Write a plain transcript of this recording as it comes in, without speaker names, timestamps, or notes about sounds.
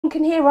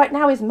can hear right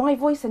now is my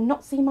voice and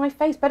not see my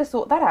face. Better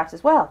sort that out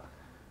as well.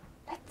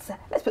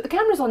 Let's put the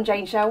cameras on,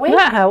 Jane, shall we?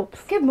 That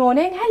helps. Good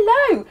morning.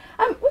 Hello.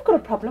 We've got a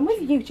problem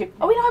with YouTube.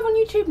 Are we live on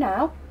YouTube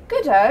now?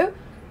 Goodo.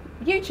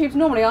 YouTube's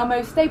normally our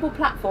most stable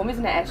platform,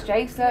 isn't it,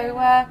 SJ?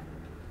 So,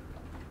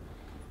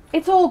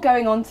 it's all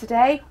going on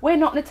today. We're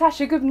not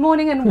Natasha. Good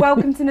morning and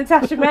welcome to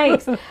Natasha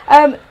Makes.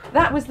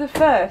 That was the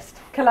first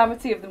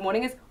calamity of the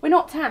morning, is we're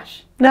not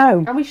Tash.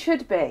 No. And we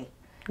should be.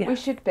 Yeah. We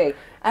should be.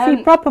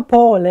 She's proper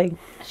poorly.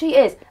 She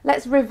is.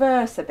 Let's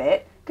reverse a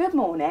bit. Good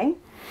morning.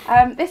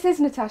 This is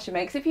Natasha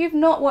Makes. If you've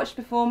not watched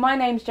before, my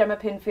name's Gemma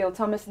Pinfield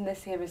Thomas and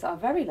this here is our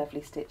very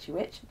lovely Stitchy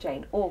Witch,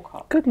 Jane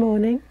Alcott. Good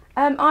morning.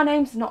 Our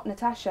name's not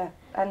Natasha,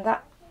 and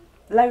that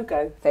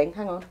logo thing,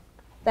 hang on,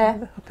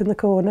 there. Up in the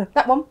corner.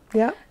 That one.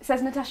 Yeah. It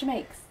says Natasha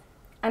Makes.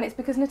 And it's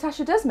because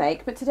Natasha does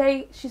make, but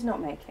today she's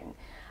not making.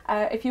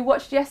 If you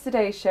watched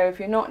yesterday's show, if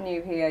you're not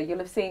new here, you'll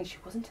have seen she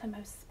wasn't her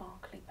most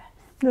sparkly best.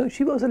 No,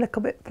 she was a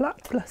little bit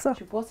flat, bless her.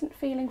 She wasn't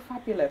feeling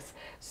fabulous.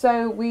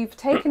 So we've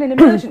taken an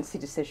emergency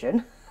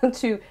decision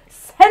to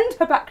send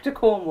her back to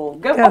Cornwall.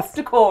 Go off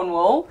to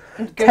Cornwall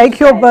and go Take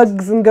to your bed.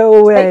 bugs and go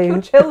away.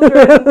 Take your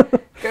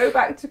children, go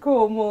back to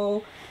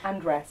Cornwall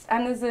and rest.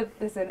 And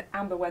there's an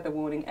amber weather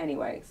warning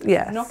anyway, so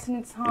it's not an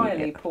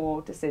entirely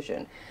poor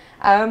decision.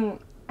 And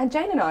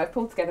Jane and I have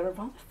pulled together a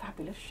rather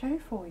fabulous show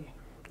for you.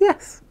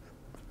 Yes.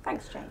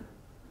 Thanks, Jane.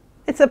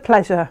 It's a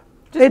pleasure.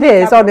 Just it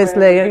is, honestly.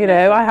 Really, you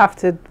know, I have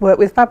to work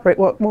with fabric.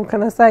 What more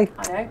can I say?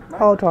 I know. Right?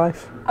 Hard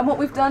life. And what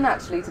we've done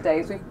actually today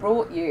is we've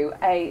brought you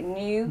a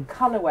new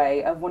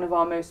colourway of one of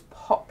our most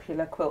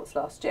popular quilts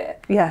last year.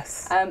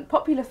 Yes.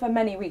 Popular for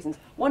many reasons.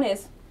 One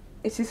is,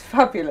 it is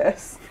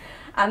fabulous.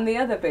 And the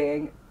other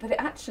being that it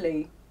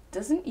actually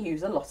doesn't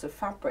use a lot of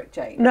fabric,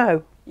 Jane.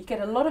 No. You get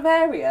a lot of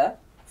area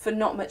for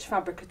not much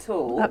fabric at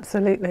all.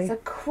 Absolutely. It's a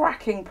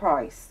cracking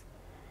price.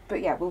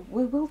 But yeah,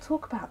 we'll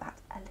talk about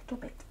that a little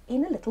bit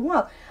in a little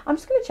while. I'm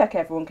just going to check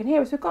everyone can hear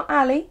us. We've got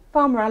Ali,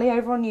 Farmer Ali,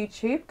 over on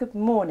YouTube. Good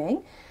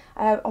morning.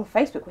 On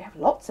Facebook, we have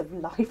lots of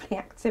lively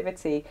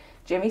activity.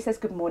 Jimmy says,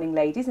 good morning,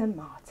 ladies, and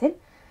Martin.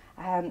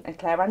 And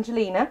Claire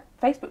Angelina,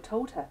 Facebook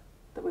told her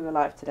that we were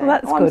live today. Well,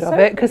 that's good of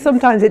it, because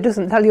sometimes it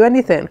doesn't tell you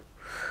anything.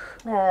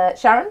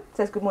 Sharon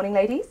says, good morning,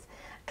 ladies.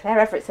 Claire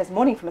Everett says,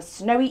 morning from a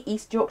snowy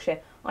East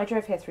Yorkshire. I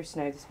drove here through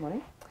snow this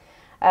morning.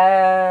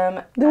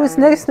 There was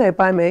no snow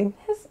by me.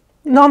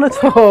 None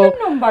at all.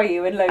 None by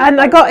you in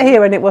and I got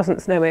here and it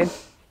wasn't snowing.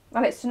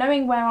 And it's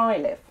snowing where I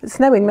live. It's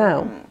snowing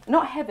now.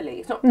 Not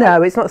heavily. It's not.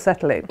 No, it's not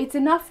settling. It's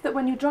enough that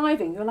when you're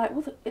driving, you're like,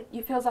 well,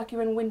 it feels like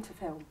you're in winter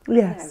film.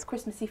 Yes. You know,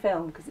 Christmassy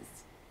film, because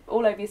it's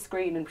all over your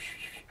screen and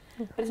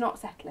but it's not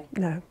settling.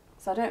 No.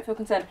 So I don't feel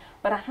concerned.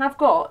 But I have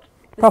got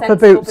the proper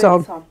boots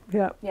on.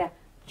 Yeah. Yeah.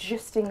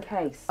 Just in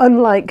case.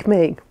 Unlike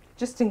me.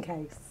 Just in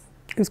case.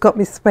 Who's got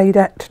me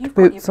suede-ette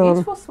boots on.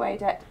 Beautiful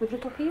suede-ette with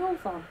little heels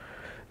on.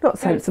 Not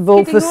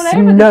sensible for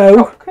snow.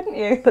 Top, couldn't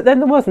you? But then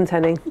there wasn't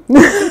any.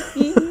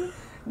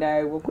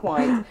 No, well,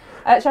 quite.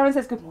 Sharon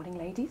says, good morning,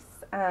 ladies.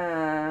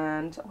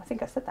 And I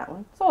think I said that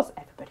one. So's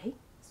everybody.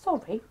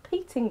 Sorry,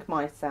 repeating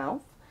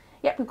myself.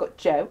 Yep, we've got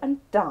Jo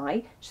and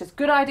Di. She says,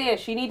 good idea.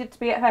 She needed to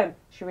be at home.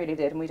 She really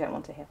did, and we don't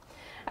want to hear.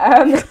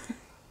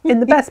 In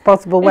the best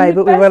possible way,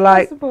 but we were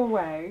like,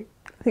 way.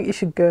 I think you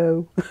should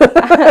go.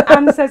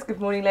 Anne says,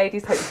 good morning,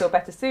 ladies. Hope you feel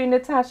better soon,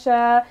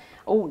 Natasha.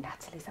 Oh,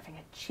 Natalie's having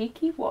a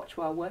cheeky watch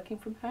while working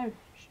from home.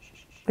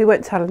 We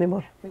won't tell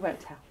anyone. We won't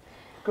tell.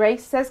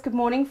 Grace says, good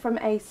morning from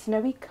a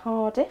snowy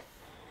Cardiff.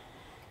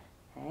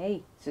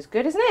 Hey, this is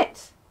good, isn't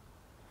it?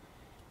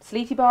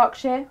 Sleety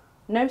Berkshire,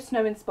 no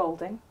snow in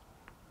Spalding.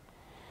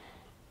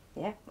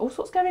 Yeah, all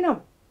sorts going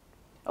on.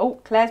 Oh,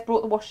 Claire's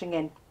brought the washing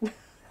in.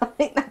 I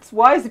think that's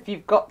wise if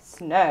you've got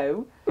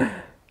snow.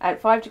 At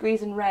 5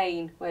 degrees and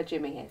rain where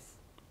Jimmy is.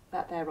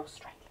 That there,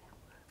 Australia.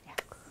 Yes.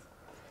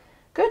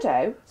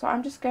 Goodo. So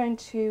I'm just going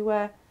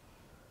to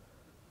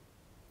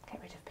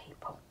get rid of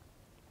people.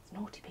 There's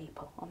naughty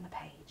people on the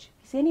page.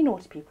 If you see any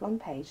naughty people on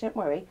the page, don't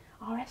worry.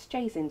 Our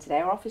SJ's in today,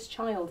 our office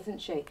child, isn't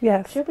she?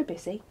 Yes. She'll be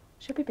busy.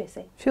 She'll be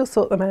busy. She'll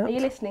sort them out. Are you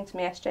listening to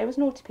me, SJ? It was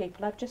naughty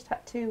people. I've just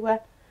had to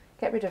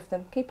get rid of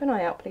them. Keep an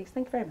eye out, please.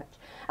 Thank you very much.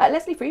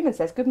 Leslie Freeman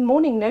says, good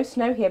morning. No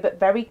snow here,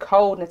 but very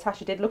cold.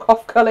 Natasha did look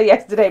off colour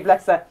yesterday,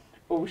 bless her.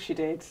 Oh, she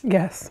did.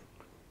 Yes.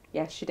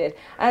 Yes, she did.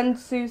 And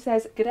Sue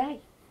says, g'day.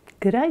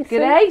 G'day, Sue.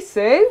 G'day,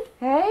 Sue.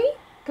 Hey,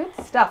 good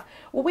stuff.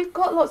 Well, we've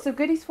got lots of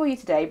goodies for you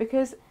today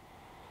because,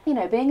 you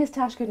know, being as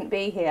Tash couldn't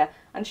be here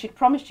and she'd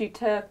promised you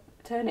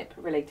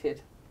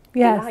turnip-related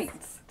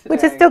delights today.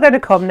 Which is still going to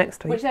come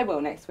next week. Which they will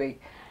next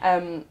week.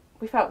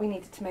 We felt we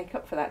needed to make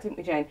up for that, didn't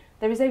we, Jane?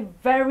 There is a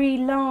very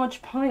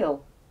large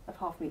pile of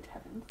half-meat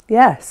heavens.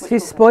 Yes,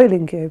 she's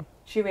spoiling you.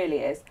 She really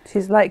is.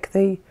 She's like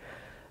the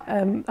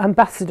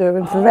ambassador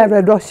in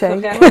Ferrero Rocher.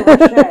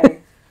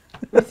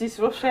 Mrs.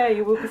 Rocher,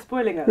 you will be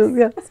spoiling us.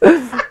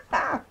 Yes.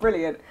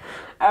 Brilliant.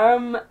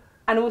 And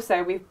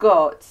also we've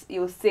got,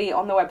 you'll see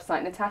on the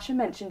website, Natasha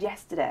mentioned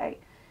yesterday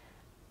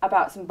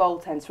about some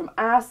bolt ends from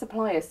our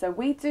suppliers. So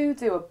we do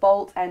a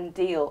bolt end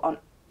deal on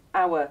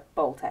our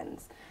bolt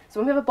ends. So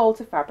when we have a bolt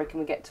of fabric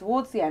and we get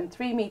towards the end,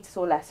 3 metres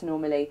or less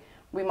normally,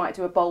 we might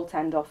do a bolt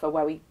end offer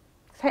where we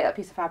take that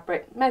piece of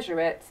fabric, measure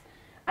it,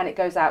 and it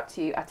goes out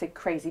to you at a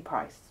crazy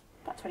price,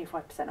 about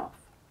 25%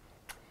 off.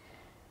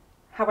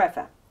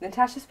 However,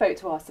 Natasha spoke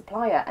to our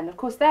supplier, and of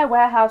course their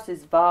warehouse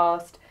is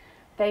vast.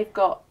 They've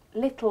got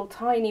little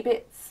tiny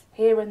bits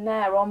here and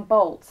there on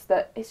bolts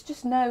that it's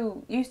just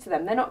no use to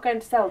them. They're not going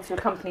to sell to a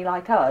company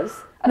like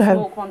us a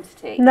small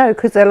quantity. No,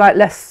 because they're like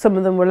less. Some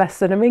of them were less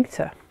than a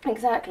metre.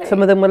 Exactly.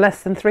 Some of them were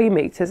less than 3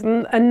 metres,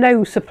 and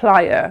no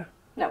supplier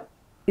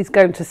is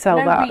going to sell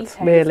that,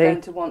 retailer really. is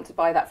going to want to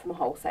buy that from a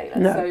wholesaler.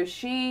 No. So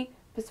she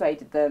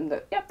persuaded them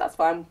that, yep, that's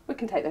fine, we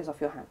can take those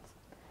off your hands.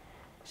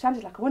 It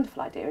sounded like a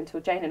wonderful idea until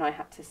Jane and I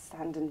had to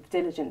stand and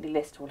diligently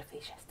list all of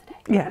these yesterday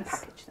and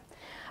package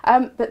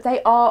them. But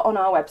they are on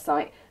our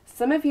website.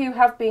 Some of you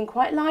have been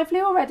quite lively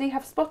already,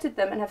 have spotted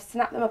them and have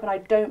snapped them up, and I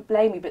don't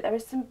blame you, but there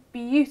is some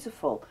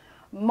beautiful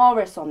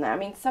Morris on there. I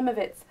mean, some of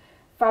it's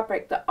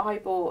fabric that I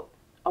bought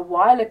a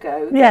while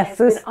ago that has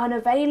been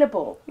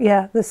unavailable.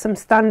 Yeah, there's some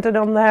standard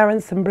on there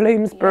and some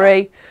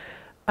Bloomsbury.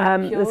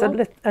 There's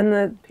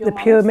the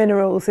Pure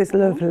Minerals is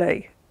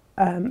lovely.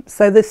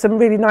 So there's some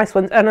really nice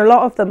ones, and a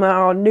lot of them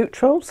are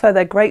neutral, so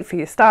they're great for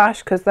your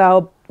stash because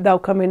they'll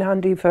come in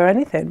handy for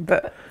anything.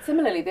 But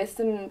similarly, there's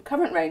some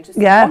current range, there's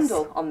some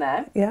bundle on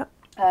there. Yeah.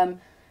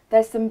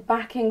 There's some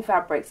backing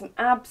fabric, some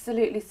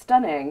absolutely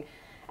stunning.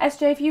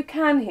 SJ, if you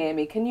can hear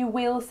me, can you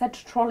wheel said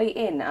trolley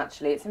in?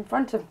 Actually, it's in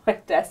front of my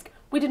desk.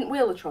 We didn't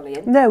wheel the trolley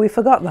in. No, we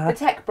forgot that.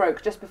 The tech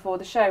broke just before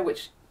the show,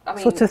 which, I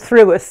mean, sort of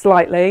threw us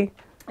slightly.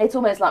 It's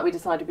almost like we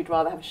decided we'd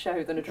rather have a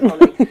show than a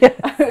trolley.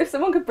 If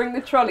someone could bring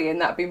the trolley in,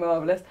 that'd be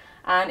marvellous.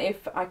 And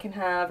if I can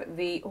have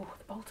the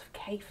bolt of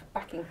K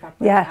backing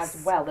fabric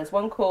as well. There's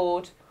one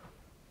called...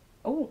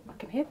 Oh, I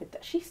can hear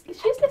she's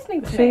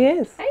listening to me. She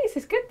is. Hey, this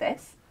is good,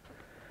 this.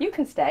 You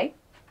can stay.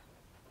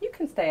 You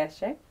can stay,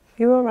 SJ.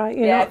 You're all right.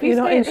 You're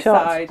not in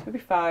shot. It'll be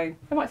fine.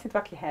 I might see the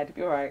back of your head. It'll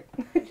be all right.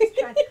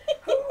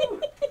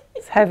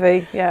 It's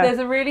heavy, yeah. There's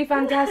a really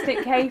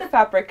fantastic cave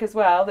fabric as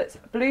well that's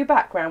blue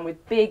background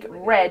with big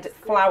red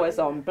flowers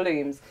on,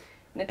 blooms.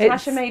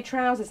 Natasha made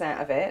trousers out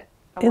of it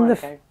in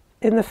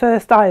the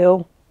first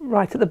aisle,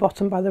 right at the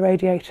bottom by the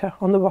radiator,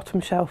 on the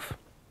bottom shelf.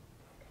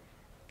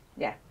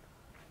 Yeah.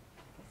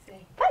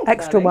 Thanks,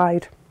 extra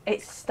wide.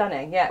 It's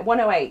stunning, yeah,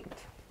 108.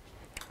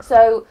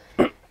 So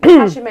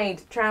Natasha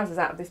made trousers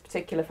out of this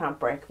particular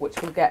fabric,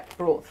 which will get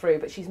brought through,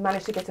 but she's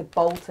managed to get a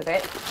bolt of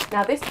it.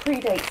 Now, this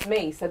predates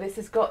me, so this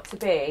has got to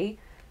be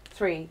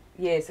 3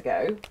 years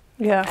ago.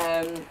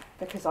 Yeah.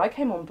 Because I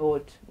came on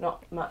board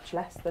not much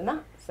less than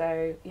that.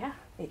 So, yeah,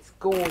 it's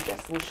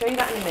gorgeous. We'll show you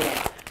that in a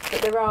minute.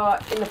 But there are,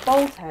 in the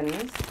bolt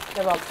ends,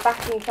 there are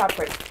backing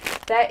fabrics.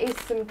 There is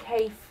some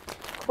Cafe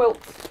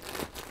quilt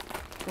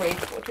grid,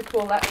 what do you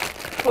call that?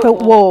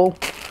 Quilt wall.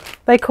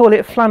 They call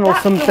it flannel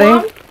something. The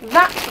one.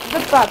 That's the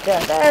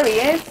bugger. There he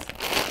is.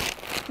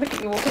 Look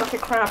at you walking like a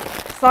crab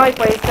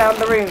sideways down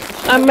the room.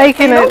 I'm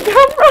making a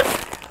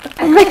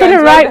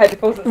right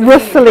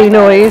rustly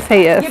noise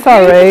here. You're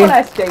sorry.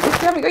 SJ.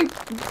 She hasn't got your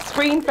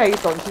screen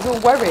face on. She's all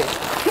worried.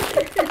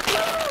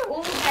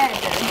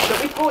 But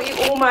we brought you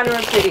all manner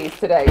of goodies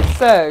today.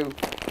 So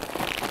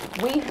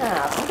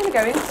I'm going to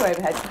go into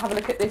overhead to have a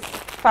look at this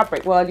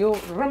fabric while you're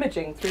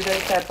rummaging through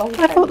those bolt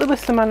I thought there was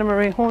some Anna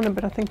Marie Horner,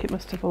 but I think it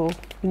must have all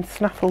been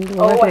snaffled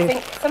already. Oh, I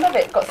think some of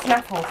it got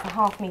snaffled for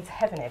half-metre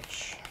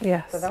heavenage.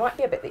 Yes. So there might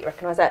be a bit that you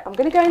recognise there. I'm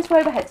going to go into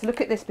overhead to look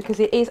at this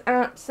because it is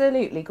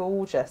absolutely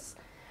gorgeous.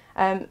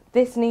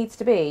 This needs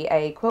to be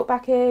a quilt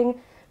backing.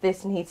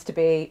 This needs to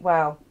be,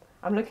 well,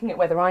 I'm looking at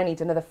whether I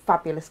need another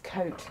fabulous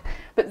coat.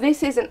 But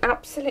this is an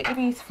absolutely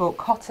beautiful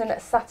cotton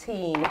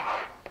sateen.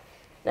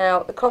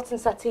 Now, the cotton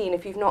sateen,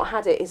 if you've not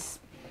had it, is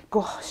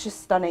gosh,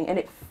 just stunning, and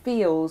it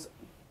feels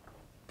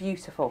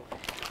beautiful.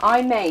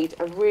 I made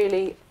a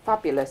really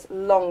fabulous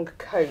long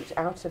coat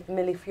out of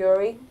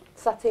Millefiori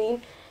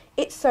sateen.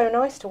 It's so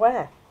nice to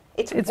wear.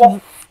 It's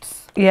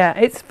wafts. Yeah,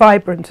 it's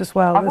vibrant as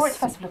well. I wore it to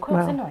Festival of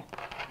Quilts, didn't I?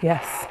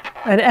 Yes,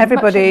 and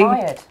everybody,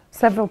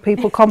 several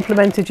people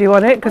complimented you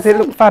on it because it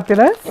looked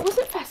fabulous. It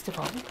wasn't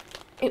Festival.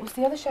 It was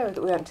the other show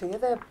that we went to, the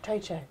other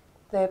trade show,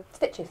 the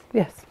Stitches.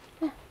 Yes.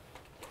 Yeah.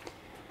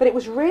 But it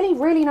was really,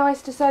 really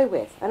nice to sew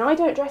with, and I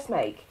don't dress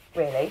make,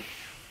 really.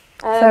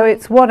 So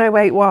it's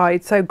 108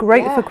 wide, so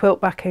great for quilt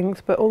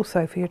backings, but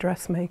also for your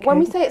dressmaking. When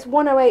we say it's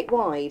 108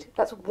 wide,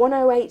 that's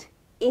 108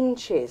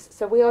 inches.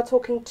 So we are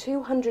talking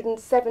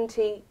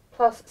 270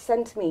 plus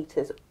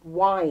centimetres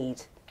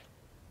wide.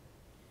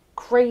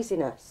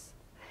 Craziness.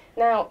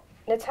 Now,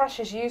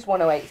 Natasha's used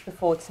 108s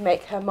before to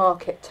make her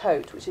market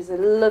tote, which is a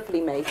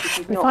lovely make. If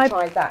you've not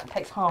tried that, it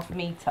takes half a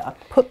metre.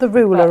 Put the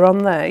ruler on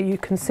there, you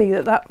can see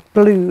that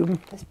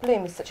bloom. This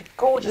bloom is such a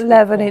gorgeous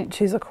 11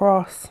 inches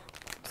across.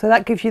 So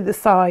that gives you the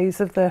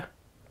size of the...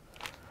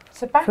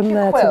 So back from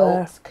your there quilt, to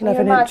there, can you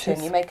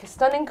imagine you make a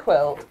stunning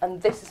quilt and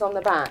this is on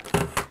the back.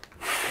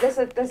 There's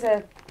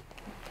a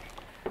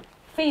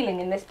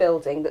feeling in this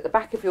building that the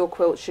back of your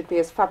quilt should be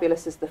as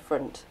fabulous as the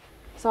front.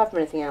 Aside from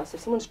anything else, if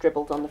someone's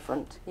dribbled on the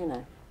front, you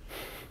know.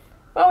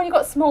 Well, when you've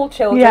got small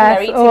children,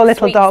 they're eating or little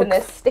sweets dogs, and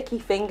their sticky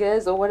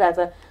fingers or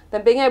whatever,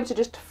 then being able to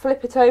just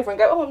flip it over and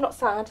go, oh, I'm not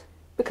sad,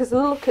 because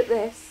look at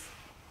this.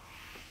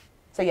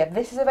 So yeah,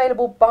 this is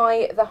available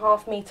by the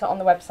half metre on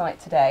the website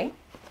today.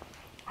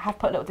 I have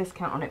put a little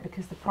discount on it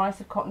because the price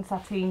of cotton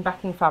sateen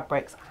backing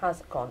fabrics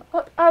has gone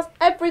up, as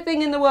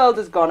everything in the world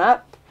has gone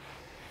up,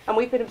 and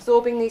we've been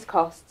absorbing these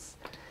costs.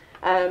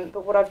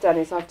 But what I've done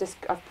is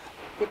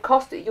the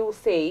cost that you'll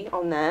see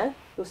on there,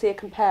 you'll see a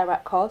compare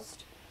at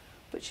cost,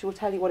 which will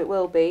tell you what it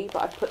will be,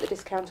 but I've put the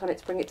discount on it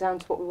to bring it down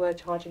to what we were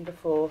charging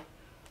before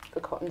for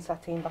cotton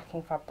sateen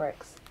backing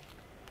fabrics.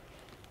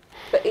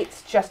 But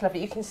it's just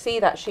lovely. You can see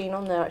that sheen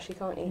on there actually,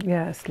 can't you?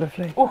 Yeah, it's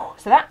lovely. Oh,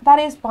 so that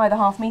is by the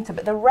half metre,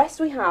 but the rest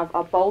we have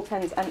are bolt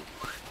ends. And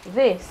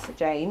this,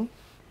 Jane,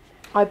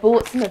 I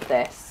bought some of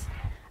this.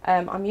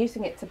 I'm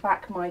using it to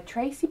back my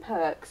Tracy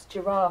Perks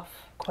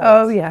giraffe quilt.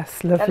 Oh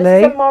yes, lovely. Now,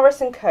 this is a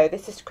Morris & Co.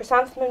 This is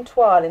Chrysanthemum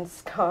Toile in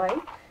Sky.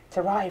 It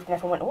arrived and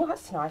everyone went, oh,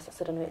 that's nice. I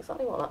said, I know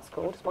exactly what that's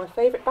called. It's my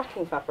favourite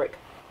backing fabric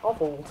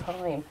of all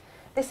time.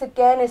 This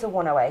again is a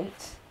 108,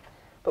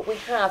 but we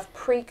have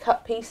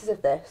pre-cut pieces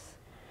of this.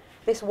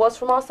 This was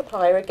from our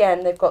supplier.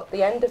 Again, they've got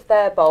the end of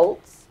their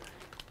bolts,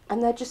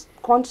 and they're just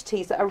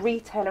quantities that a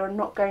retailer are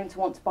not going to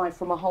want to buy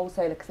from a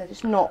wholesaler because they're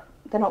just not,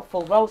 they're not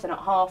full rolls, they're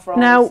not half rolls.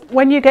 Now,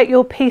 when you get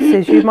your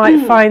pieces, you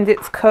might find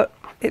it's cut,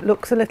 it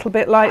looks a little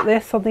bit like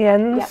this on the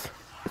ends. Yep.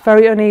 It's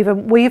very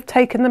uneven. We've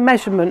taken the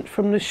measurement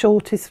from the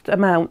shortest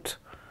amount.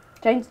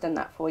 Jane's done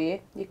that for you.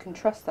 You can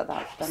trust that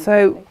that's done.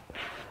 So,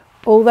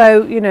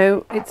 although, you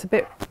know, it's a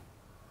bit,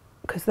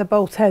 because they're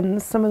bolt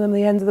ends, some of them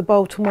the end of the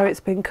bolt and where it's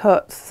been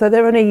cut, so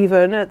they're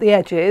uneven at the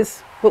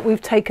edges, but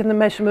we've taken the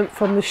measurement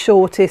from the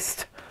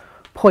shortest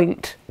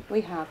point. We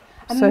have.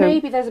 And so,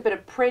 maybe there's a bit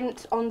of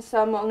print on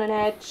some on an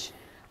edge.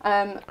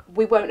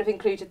 We won't have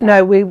included that.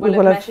 No, we will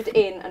will have measured measured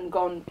in and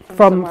gone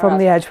from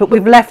the edge, but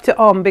we've left it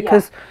on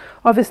because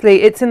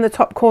obviously it's in the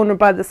top corner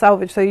by the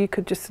selvage, so you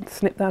could just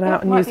snip that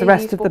out and use the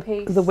rest of the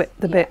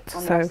bits.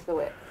 On so the rest of the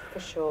width, for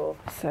sure.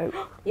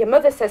 So your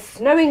mother says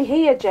snowing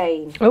here,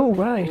 Jane. Oh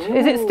right. Ooh.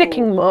 Is it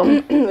sticking, Mum? We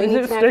Is need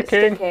it to know if it's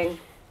sticking.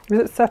 Is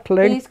it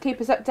settling? Please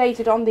keep us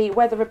updated on the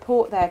weather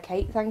report there,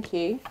 Kate. Thank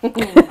you.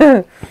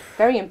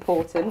 Very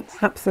important.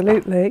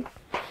 Absolutely.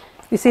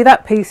 You see,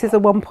 that piece is a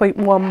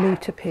 1.1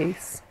 metre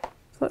piece.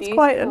 So that's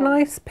quite a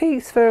nice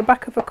piece for a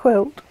back of a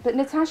quilt. But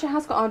Natasha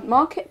has got a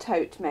market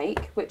tote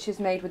make, which is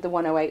made with the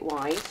 108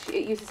 wide.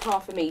 It uses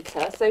half a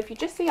metre. So if you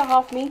just see a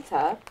half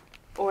metre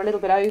or a little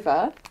bit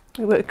over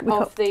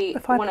of the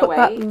if I 108, put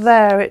that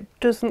there, it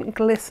doesn't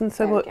glisten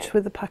so much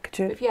with the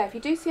packaging. If you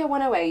do see a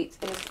 108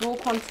 in a small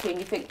quantity and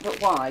you think,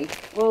 but why?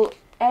 Well,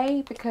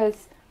 A,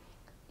 because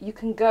you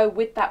can go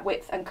with that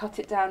width and cut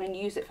it down and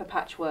use it for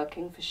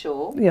patchworking for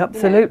sure. Yeah,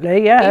 absolutely, you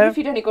know, yeah. Even if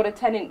you'd only got a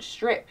 10-inch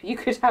strip, you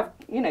could have,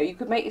 you know, you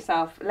could make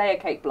yourself layer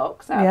cake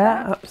blocks out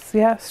of that.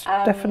 Yes,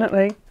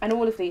 definitely. And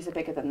all of these are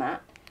bigger than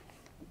that.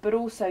 But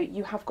also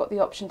you have got the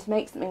option to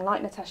make something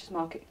like Natasha's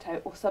market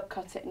tote or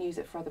subcut it and use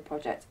it for other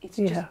projects. It's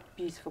just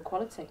beautiful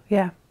quality.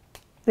 Yeah,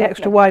 the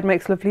extra wide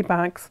makes lovely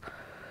bags.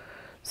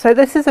 So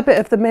this is a bit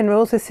of the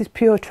minerals. This is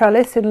pure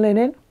trellis in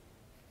linen.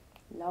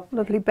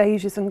 Lovely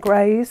beiges and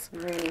greys.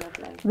 Really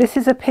lovely. This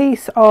is a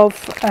piece of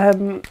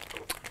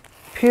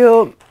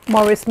pure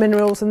Morris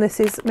minerals, and this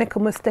is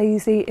Michaelmas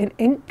Daisy in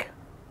ink.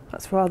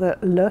 That's rather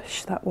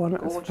lush, that one.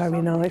 That's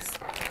very nice.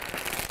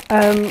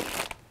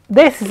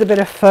 This is a bit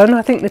of fun.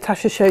 I think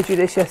Natasha showed you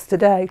this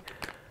yesterday.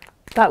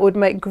 That would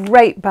make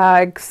great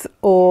bags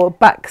or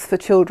backs for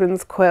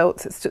children's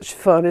quilts. It's such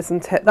fun,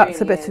 isn't it? That's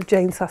really a bit of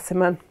Jane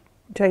Sassaman,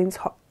 Jane's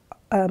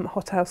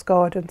Hothouse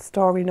Garden,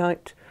 Starry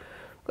Night.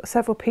 Got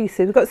several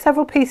pieces. We've got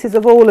several pieces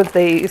of all of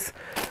these,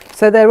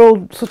 so they're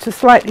all sort of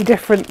slightly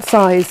different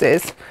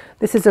sizes.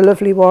 This is a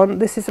lovely one.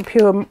 This is a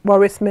pure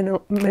Morris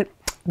minerals,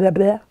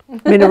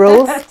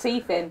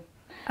 Teeth in,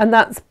 and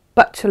that's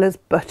Butcher's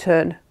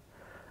Button,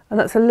 and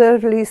that's a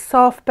lovely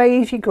soft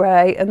beigey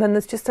grey, and then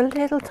there's just a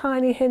little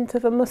tiny hint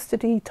of a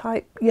mustardy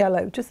type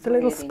yellow, just a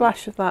little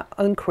splash of that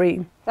on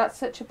cream. That's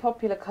such a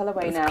popular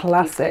colourway now.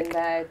 Classic in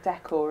their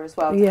decor as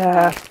well.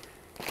 Yeah.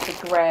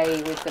 The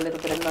grey with a little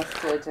bit of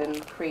mustard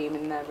and cream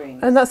in their rings.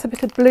 And that's a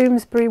bit of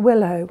Bloomsbury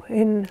Willow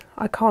in,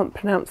 I can't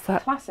pronounce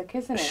that. Classic,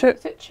 isn't it?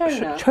 Is it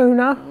Chona?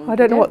 Chona. I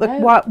don't know what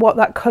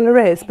that colour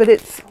is, but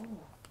it's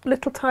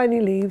little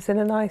tiny leaves in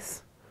a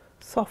nice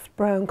soft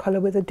brown colour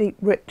with a deep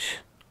rich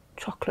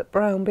chocolate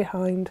brown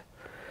behind.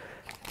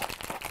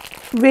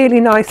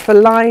 Really nice for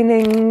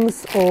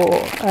linings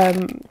or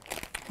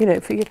you know,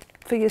 for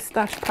your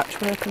stash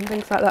patchwork and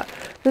things like that.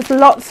 There's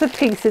lots of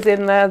pieces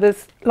in there.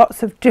 There's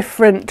lots of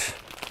different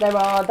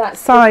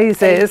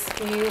sizes.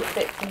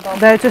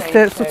 They're just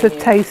a sort of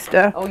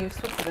taster. Oh, you've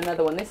spotted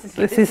another one. This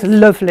is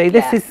lovely.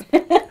 Yeah. This is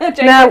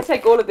Jane might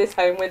take all of this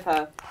home with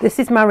her. This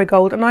is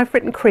marigold, and I've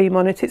written cream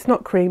on it. It's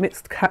not cream,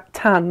 it's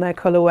tan, their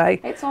colourway.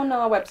 It's on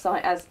our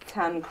website as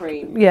tan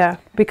cream. Yeah,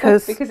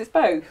 because it's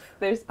both.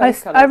 There's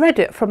both I read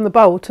it from the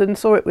bolt and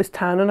saw it was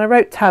tan, and I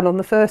wrote tan on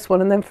the first one,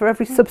 and then for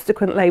every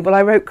subsequent label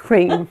I wrote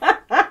cream.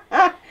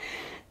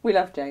 We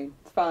love Jane.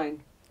 It's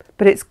fine.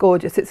 But it's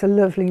gorgeous. It's a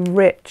lovely,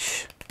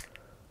 rich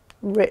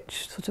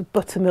sort of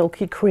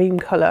buttermilky cream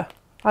colour.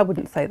 I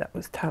wouldn't say that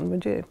was tan,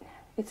 would you?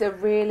 It's a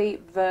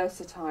really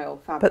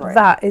versatile fabric. But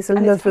that is a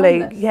and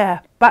lovely, it's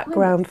yeah,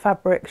 background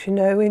fabrics, you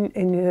know,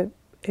 in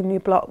your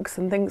blocks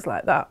and things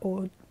like that,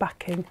 or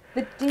backing.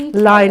 The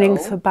detail,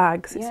 linings for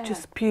bags, it's yeah.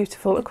 just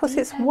beautiful. Of course,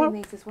 it's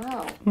these as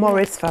well.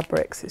 Morris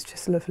fabrics, it's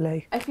just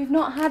lovely. If you've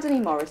not had any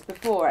Morris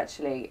before,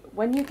 actually,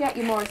 when you get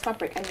your Morris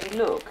fabric and you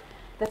look,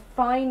 the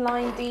fine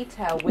line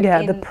detail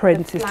within the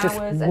print the is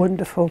just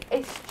wonderful.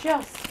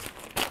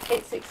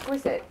 It's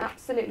exquisite,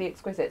 absolutely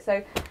exquisite.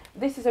 So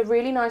this is a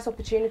really nice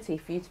opportunity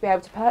for you to be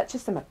able to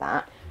purchase some of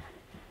that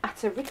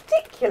at a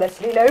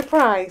ridiculously low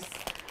price.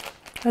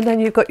 And then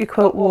you've got your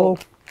quilt wall.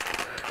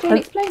 Jane,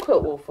 explain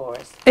quilt wall for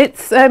us.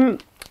 It's a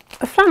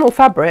flannel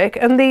fabric,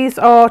 and these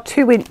are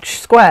 2-inch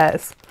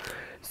squares.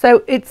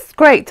 So it's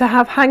great to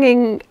have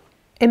hanging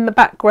in the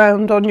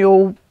background on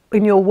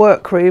in your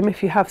workroom,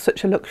 if you have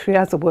such a luxury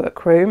as a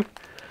workroom,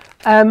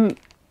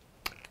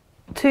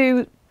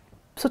 to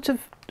sort of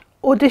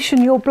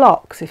audition your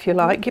blocks, if you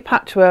like, your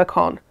patchwork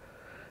on,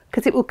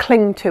 because it will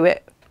cling to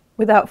it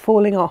without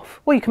falling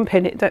off, or you can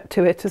pin it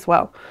to it as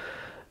well.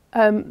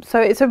 So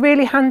it's a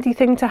really handy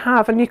thing to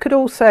have, and you could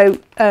also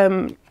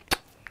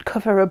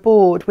cover a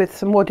board with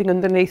some wadding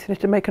underneath and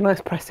it'll make a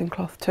nice pressing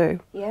cloth too.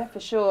 Yeah, for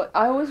sure.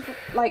 I always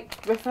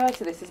refer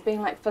to this as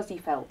being like fuzzy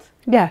felt.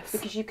 Yes.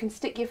 Because you can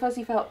stick your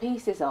fuzzy felt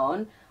pieces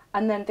on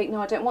and then think,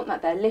 no, I don't want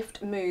that there.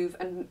 Lift, move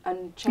and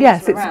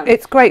change them around.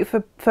 It's great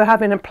for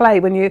having a play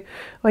when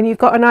you've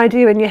got an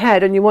idea in your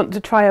head and you want to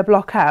try a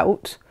block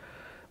out,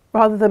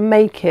 rather than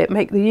make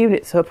the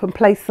units up and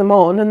place them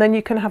on, and then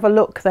you can have a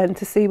look then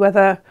to see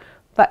whether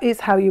that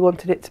is how you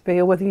wanted it to be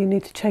or whether you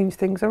need to change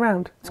things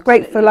around. It's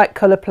Absolutely. great for like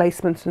colour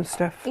placements and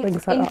stuff, it's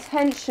things like that. It's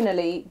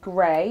intentionally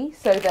grey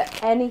so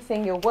that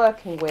anything you're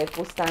working with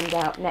will stand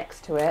out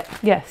next to it.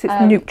 Yes,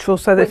 it's neutral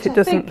so that it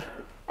doesn't... Think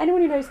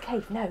anyone who knows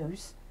Cave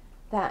knows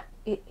that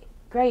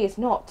grey is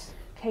not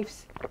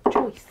Cave's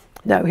choice.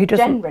 No, he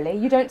doesn't. Generally,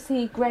 you don't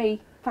see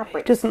grey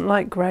fabrics. He doesn't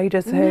like grey,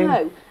 does he?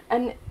 No,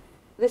 and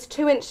this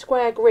 2-inch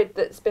square grid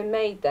that's been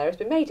made there has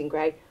been made in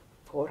grey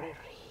for a reason.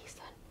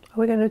 Are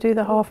we going to do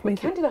the half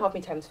metre? We can do the half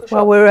metre hems for sure.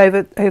 Well,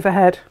 we're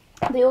overhead.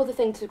 The other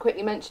thing to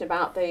quickly mention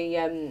about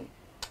the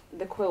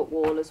quilt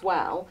wall as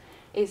well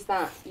is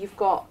that you've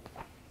got,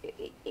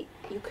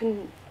 you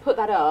can put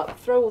that up,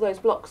 throw all those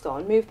blocks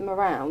on, move them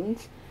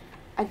around,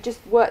 and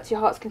just work to your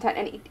heart's content.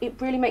 And it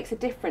really makes a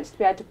difference to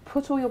be able to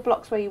put all your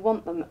blocks where you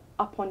want them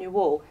up on your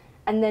wall,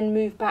 and then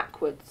move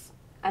backwards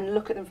and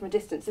look at them from a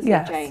distance, isn't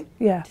it, Jane?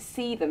 Yeah. To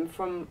see them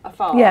from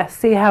afar. Yes,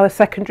 see how a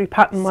secondary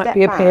pattern might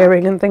be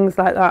appearing and things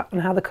like that,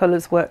 and how the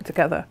colours work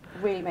together.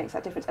 Really makes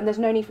that difference. And there's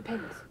no need for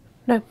pins.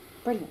 No.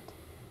 Brilliant.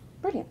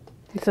 Brilliant.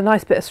 It's a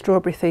nice bit of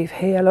strawberry thief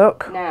here,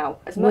 look. Now,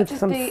 as much as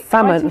the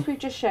items we've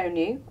just shown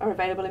you are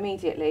available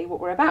immediately,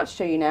 what we're about to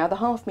show you now, the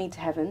half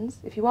metre heavens,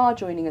 if you are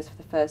joining us for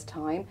the first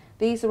time,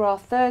 these are our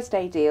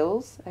Thursday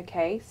deals,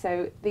 okay?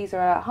 So these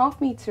are a half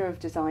metre of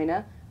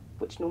designer,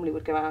 which normally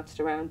would go out at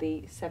around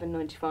the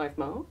 £7.95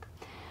 mark,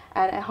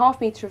 and a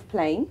half metre of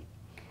plain.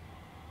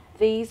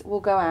 These will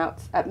go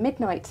out at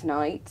midnight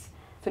tonight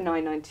for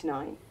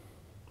 £9.99,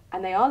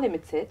 and they are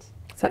limited.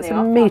 So it's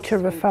a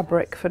metre of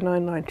fabric for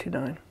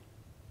 £9.99.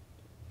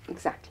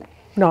 Exactly.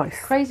 Nice.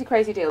 Crazy,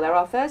 crazy deal. They're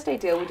our Thursday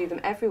deal. We do them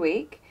every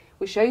week.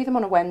 We show you them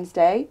on a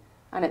Wednesday,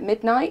 and at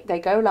midnight they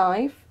go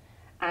live,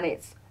 and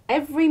it's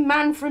every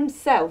man for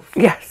himself.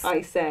 Yes.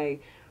 I say.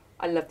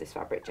 I love this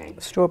fabric, Jane.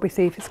 Strawberry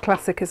thief is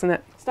classic, isn't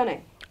it?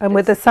 Stunning. And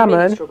with the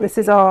salmon, this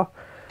is our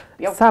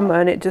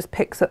salmon, it just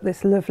picks up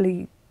this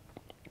lovely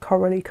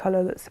corally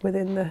colour that's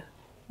within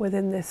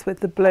this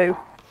with the blue.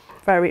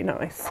 Very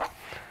nice.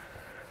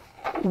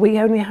 We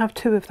only have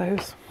 2 of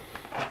those,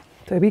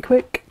 so be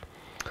quick.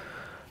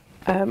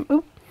 And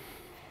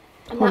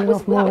that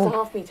was a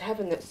half metre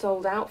heaven that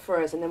sold out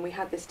for us, and then we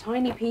had this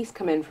tiny piece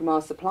come in from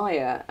our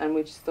supplier, and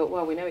we just thought,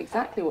 well, we know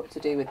exactly what to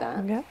do with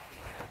that. Yeah.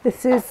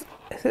 This is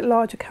it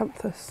large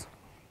acanthus?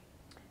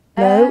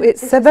 No, it's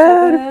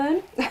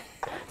 7.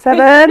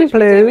 7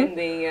 blue. In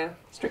the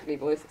Strictly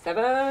voice,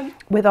 7.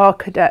 With our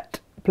cadet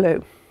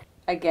blue.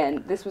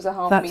 Again, this was a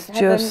half metre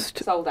heaven,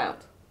 sold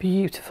out.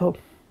 Beautiful.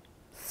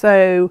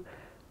 So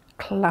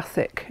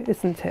classic,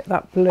 isn't it?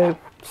 That blue.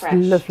 Fresh.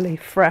 It's lovely,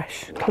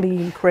 fresh,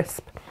 clean,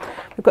 crisp.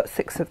 We've got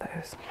 6 of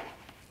those.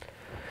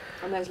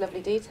 And those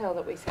lovely detail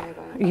that we say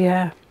about.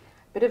 Yeah.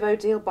 Bit of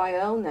Odile by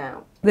Earl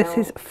now. This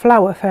is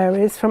Flower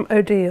Fairies from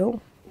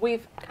Odile.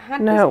 We've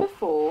had this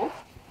before.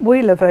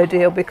 We love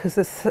Odile because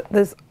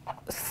there's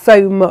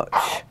so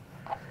much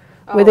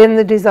within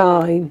the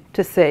design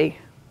to see.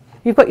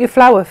 You've got your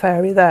Flower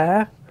Fairy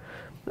there.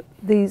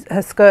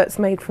 Her skirt's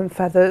made from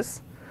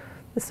feathers.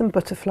 There's some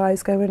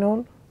butterflies going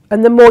on.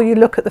 And the more you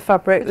look at the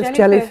fabric, there's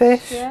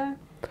jellyfish. Yeah.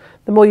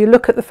 The more you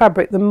look at the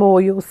fabric, the more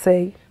you'll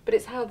see. But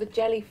it's how the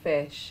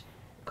jellyfish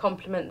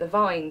complement the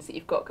vines that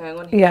you've got going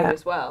on here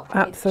as well.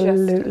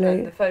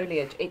 Absolutely. The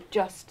foliage,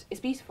 it's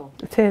beautiful.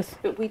 It is.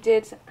 But we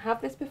did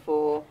have this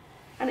before,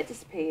 and it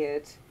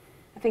disappeared.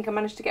 I think I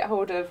managed to get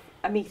hold of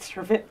a metre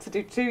of it to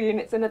do 2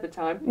 units another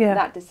time. Yeah.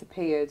 That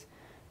disappeared.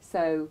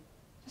 So,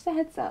 just a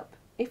heads up,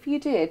 if you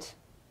did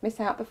miss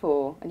out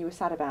before and you were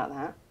sad about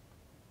that.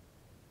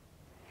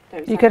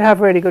 You could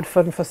have really good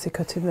fun fussy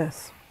cutting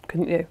this,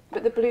 couldn't you?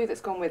 But the blue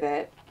that's gone with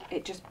it,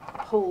 it just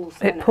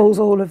pulls. It pulls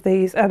all of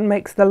these and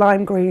makes the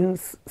lime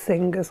greens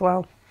sing as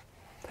well.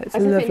 It's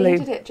as lovely. If it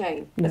needed it,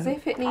 Jane. No. As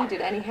if it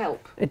needed any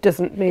help. It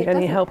doesn't need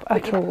any help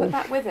at but you all. Put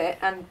that with it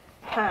and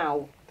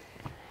pow.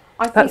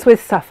 That's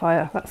with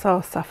sapphire. That's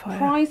our sapphire.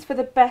 Prize for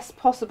the best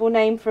possible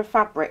name for a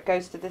fabric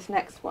goes to this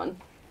next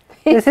one.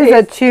 This is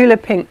a Tula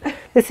Pink.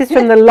 This is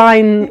from the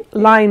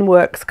Line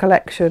Works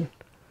collection.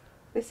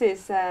 This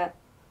is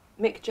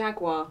Mick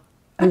Jaguar.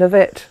 I love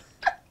it.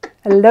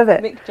 I love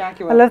it. Mick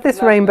Jaguar. I love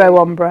this rainbow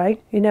ombre.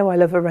 You know I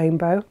love a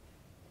rainbow.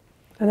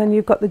 And then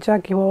you've got the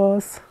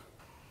Jaguars.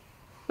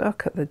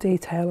 Look at the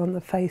detail on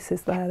the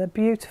faces there. They're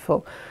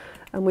beautiful.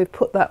 And we've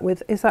put that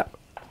with, is that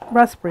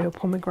raspberry or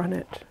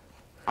pomegranate?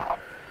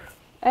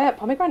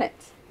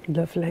 Pomegranate.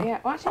 Lovely. Yeah,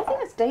 well, actually I think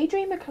that's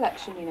Daydreamer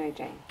collection, you know,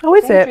 Jane. Oh,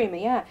 is it?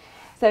 Daydreamer, yeah.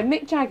 So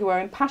Mick Jaguar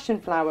in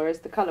Passion Flower is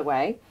the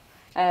colourway.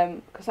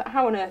 Because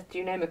how on earth do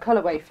you name a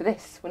colourway for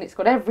this when it's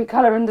got every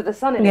colour under the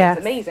sun in it?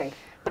 It's amazing.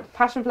 But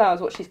Passion Flower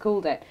is what she's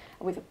called it,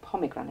 with a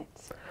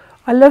pomegranate.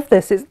 I love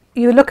this.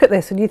 You look at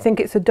this and you think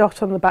it's a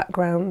dot on the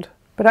background,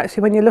 but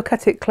actually when you look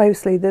at it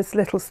closely, there's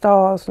little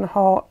stars and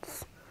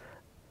hearts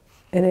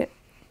in it.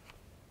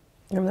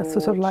 And there's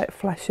sort of like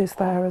flashes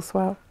there as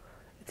well.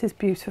 It is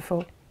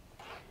beautiful.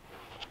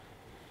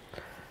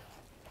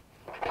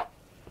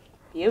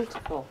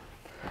 Beautiful.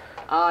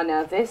 Ah,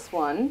 now this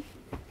one.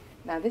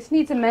 Now this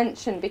needs a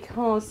mention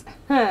because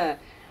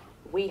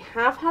we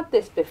have had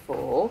this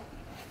before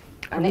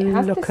and it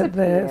has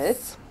disappeared.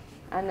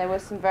 And there were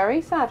some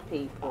very sad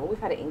people. We've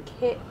had it in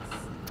kits.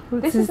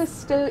 This is a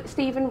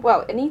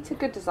Anita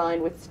Good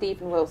design with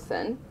Stephen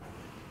Wilson.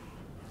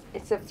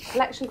 It's a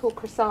collection called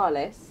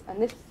Chrysalis,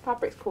 and this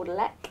fabric's called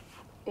Lek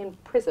in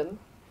Prism.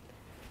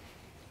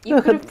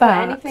 You could have put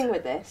anything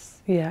with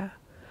this. Yeah.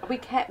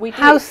 We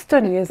How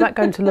stunning is that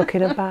going to look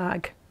in a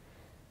bag?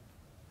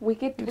 We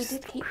did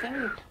keep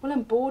going. Well,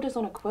 and borders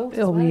on a quilt as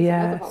well is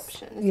another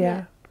option, isn't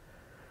it?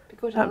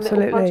 Because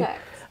absolutely.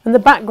 And the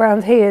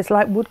background here is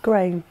like wood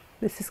grain.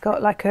 This has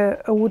got like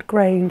a wood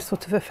grain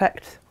sort of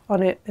effect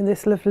on it in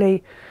this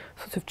lovely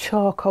sort of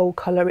charcoal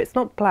colour. It's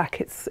not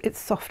black, it's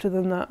softer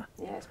than that.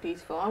 Yeah, it's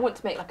beautiful. I want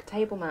to make like a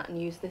table mat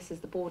and use this as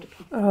the border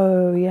piece.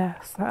 Oh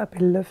yes, that would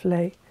be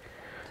lovely.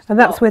 And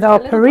that's with our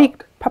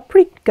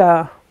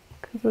paprika,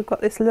 because we've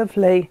got this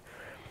lovely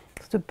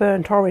sort of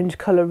burnt orange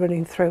colour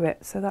running through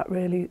it. So that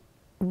really,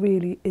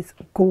 really is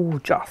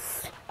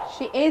gorgeous.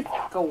 She is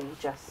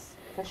gorgeous,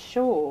 for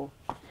sure.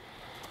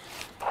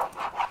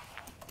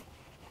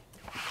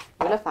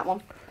 We love that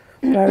one.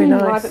 Very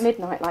nice. Live at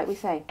midnight, like we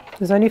say.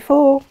 There's only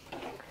 4.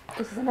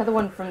 This is another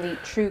one from the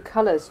True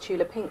Colours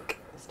Tula Pink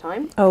this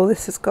time. Oh,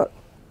 this has got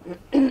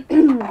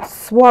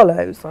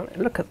swallows on it.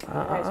 Look at that.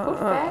 Yeah, it's called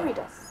fairy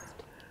dust.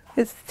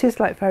 It is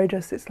like fairy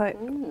dust. It's like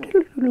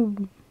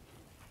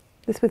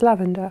this with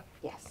lavender.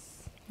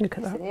 Yes. Look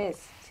at that. It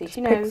is. See,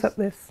 she knows. Picks up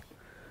this.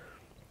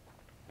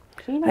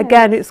 She knows.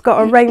 Again, it's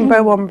got a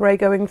rainbow ombre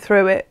going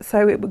through it,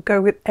 so it would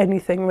go with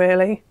anything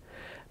really.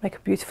 Make a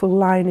beautiful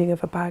lining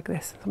of a bag.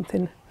 This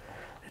something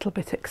a little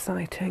bit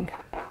exciting.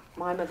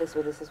 My mother's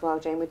with us as well,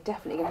 Jane. We're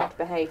definitely going to have to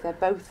behave. They're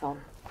both on.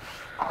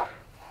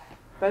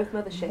 Both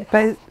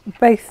motherships.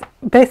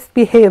 Best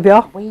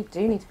behaviour. We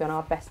do need to be on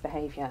our best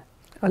behaviour.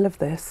 I love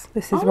this.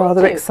 This is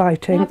rather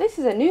exciting. Now, this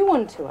is a new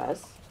one to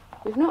us.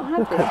 We've not had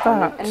Look this at one.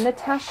 that. And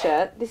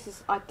Natasha, this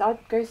is, I'd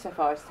go so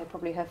far as to say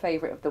probably her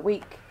favourite of the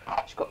week.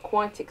 She got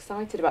quite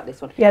excited about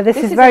this one. Yeah, this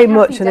is very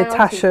much a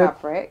Natasha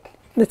fabric.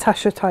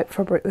 Natasha type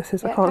fabric. This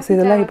is. I can't see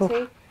the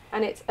label.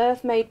 And it's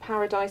Earth Made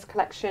Paradise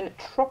Collection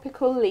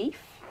Tropical Leaf.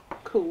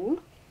 Cool.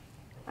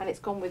 And it's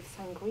gone with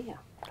sangria.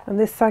 And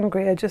this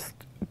sangria just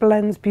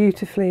blends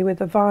beautifully with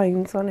the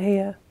vines on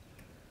here,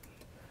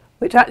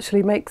 which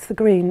actually makes the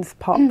greens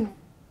pop,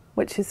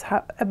 which is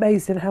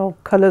amazing how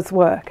colours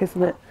work,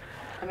 isn't it?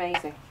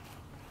 Amazing.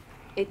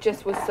 It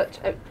just was such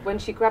a... When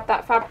she grabbed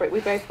that fabric, we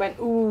both went,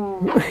 ooh.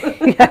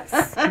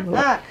 Yes.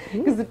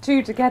 Because the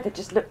two together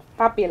just look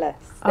fabulous.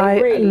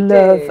 I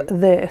love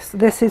this.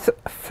 This is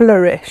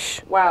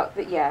Flourish. Wow,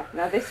 yeah.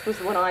 Now this was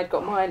the one I'd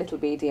got my little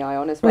beady eye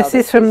on as well. This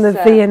is from the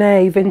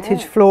V&A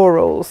Vintage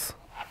Florals.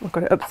 I've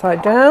got it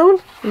upside down.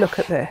 Look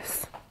at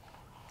this.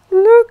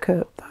 Look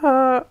at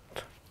that.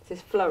 This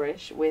is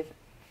Flourish with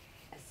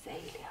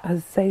azalea.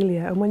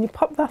 Azalea. And when you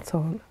pop that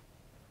on,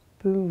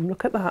 boom,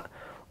 look at that.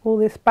 All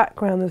this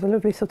background, there's a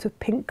lovely sort of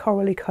pink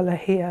corally colour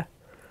here.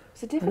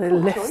 It's a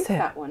difficult choice,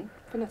 that one,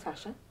 for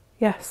Natasha.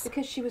 Yes.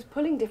 Because she was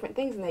pulling different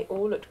things and they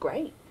all looked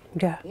great.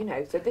 Yeah. You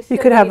know, so this you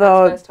is could have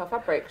our versatile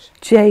fabrics.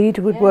 Jade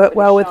would work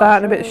well with that,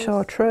 and a bit of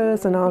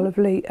chartreuse, and our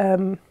lovely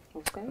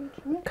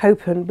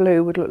Copen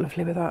blue would look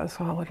lovely with that as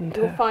well, wouldn't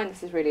it? You'll find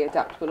this is really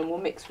adaptable and will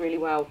mix really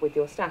well with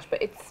your stash.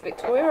 But it's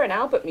Victoria and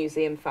Albert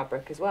Museum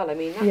fabric as well. I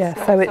mean,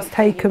 that's so it's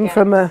taken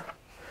from a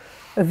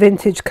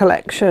vintage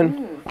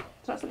collection.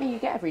 It's not something you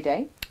get every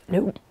day.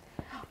 No.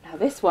 Now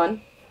this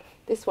one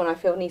I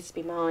feel needs to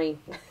be mine.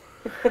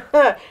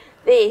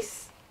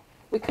 This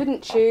We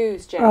couldn't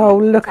choose, Jane. Oh,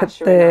 look at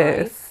Natasha and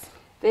I. this.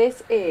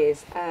 This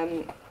is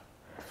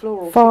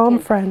floral Farm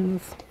chicken.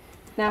 Friends.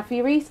 Now for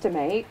your Easter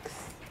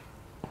makes,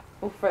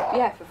 or for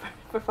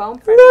Farm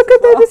Friends. Look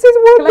at well. this is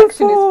wonderful.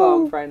 Collection is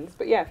Farm Friends,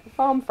 but yeah, for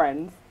Farm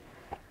Friends,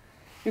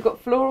 we've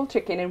got floral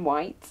chicken in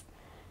white.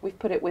 We've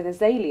put it with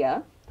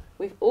azalea.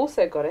 We've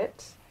also got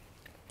it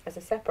as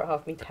a separate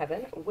half meat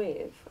heaven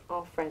with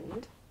our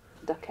friend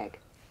duck egg.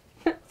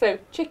 So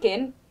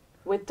chicken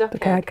with duck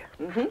egg.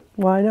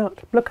 Why not?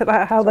 Look at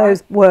that, how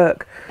That's those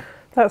work.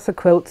 That's a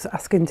quilt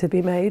asking to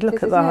be made. Look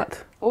This at isn't that.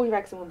 it? All your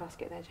eggs in one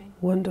basket there, Jane.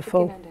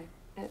 Wonderful. Chicken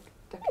and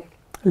duck egg.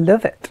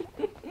 Love it.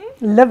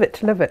 Love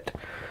it, love it.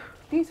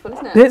 Beautiful,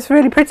 isn't it? It's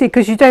really pretty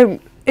because you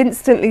don't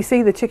instantly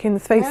see the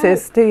chicken's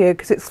faces, do you?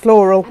 Because it's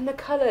floral. And the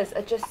colours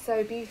are just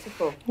so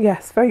beautiful.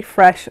 Yes, very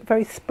fresh,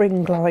 very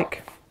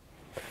spring-like.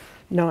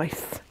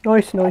 Nice.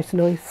 Nice, nice,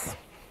 nice.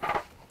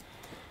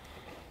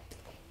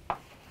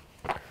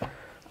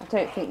 I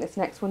don't think this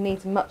next one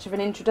needs much of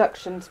an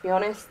introduction, to be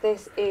honest.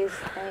 This is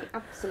an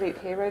absolute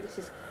hero. This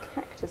is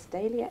Cactus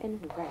Dahlia in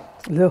red.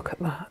 Look at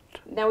that.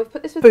 Now, we've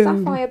put this with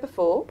Boom. sapphire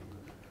before,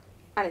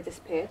 and it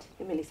disappeared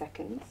in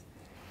milliseconds.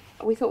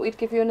 We thought we'd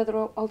give you another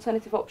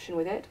alternative option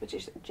with it, which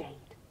is jade.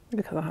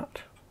 Look at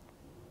that.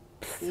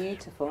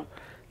 Beautiful.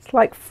 It's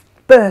like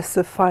bursts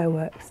of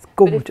fireworks. It's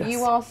gorgeous. But if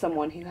you are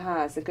someone who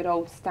has a good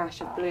old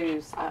stash of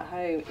blues at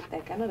home,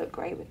 they're going to look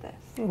great with this.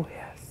 Oh,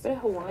 yes. Bit of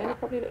Hawaiian would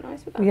probably look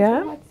nice with that, Yeah.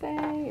 as well, I'd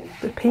say. And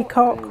The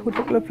peacock would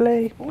look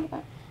lovely. All of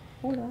that.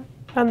 All of that.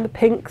 And the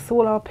pinks,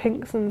 all our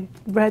pinks and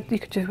red. You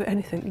could do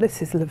anything. This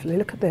is lovely.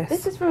 Look at this.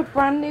 This is from a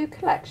brand new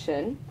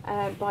collection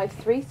by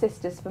Three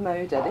Sisters for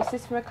Moda. This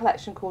is from a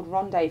collection called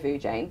Rendezvous,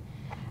 Jane.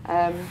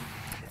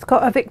 It's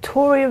got a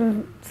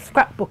Victorian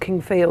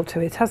scrapbooking feel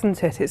to it,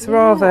 hasn't it? It's Yeah.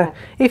 rather...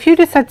 If you'd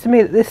have said to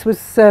me that this was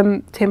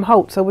Tim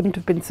Holtz, I wouldn't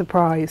have been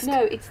surprised.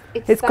 No,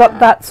 It's got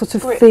that sort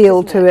of script, feel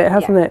isn't to it,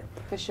 hasn't Yeah, it?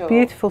 for sure.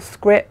 Beautiful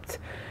script.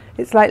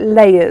 It's like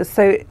layers,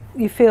 so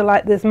you feel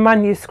like there's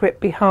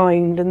manuscript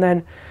behind and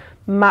then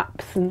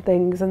maps and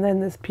things, and then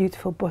there's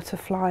beautiful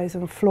butterflies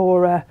and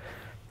flora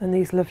and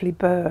these lovely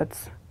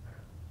birds.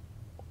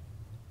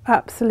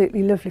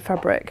 Absolutely lovely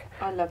fabric.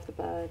 I love the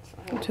birds.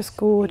 I think Just it's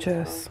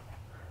gorgeous. beautiful.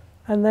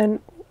 And then,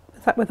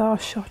 is that with our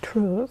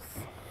chartreuse?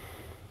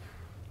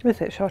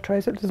 Is it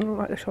chartreuse? It doesn't look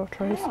like the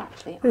chartreuse. No,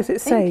 actually, Is I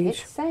it think sage?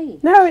 It's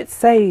sage. No, it's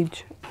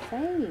sage,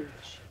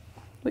 Sage.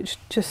 which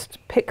just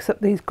picks up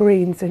these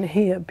greens in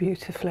here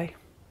beautifully.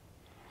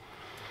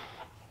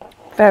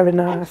 Very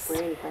nice.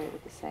 That's really great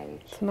with the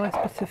sage. It's a nice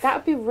bit of... That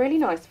would be really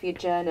nice for your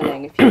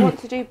journaling. If you want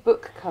to do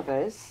book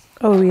covers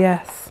Oh,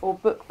 yes. or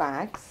book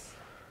bags,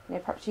 you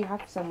know, perhaps you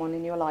have someone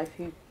in your life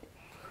who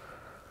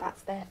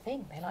that's their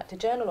thing. They like to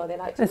journal or they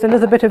like to... There's read.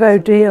 another bit of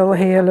Odile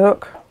here,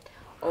 look.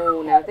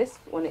 Oh, now this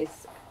one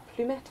is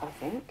plumette, I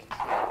think.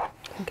 I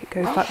think it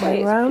goes I'll that say way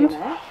it's round.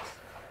 plumette.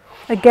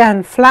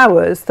 Again,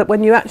 flowers that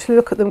when you actually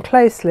look at them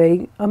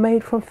closely are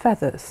made from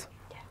feathers.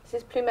 Yeah. This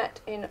is plumette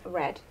in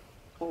red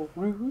or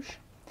rouge.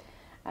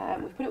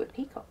 We've put it with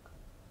peacock.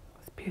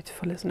 It's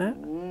beautiful, isn't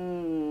it?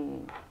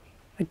 Mm.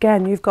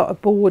 Again, you've got a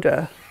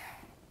border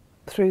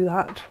through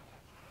that.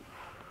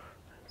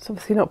 It's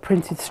obviously not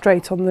printed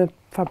straight on the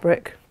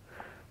fabric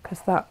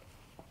because that,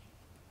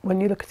 when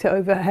you look at it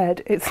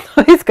overhead, it's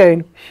it's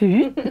going.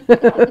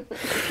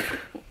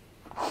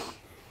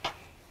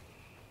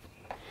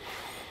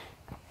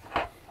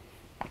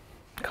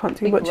 Can't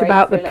do much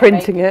about the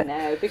printing it.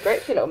 No, it'd be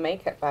great for your little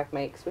makeup bag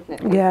makes, wouldn't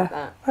it? Things Yeah. Like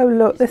that. Oh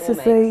look, Your this small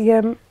is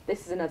the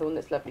This is another one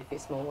that's lovely for your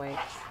small weights.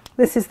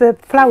 this is the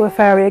flower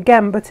fairy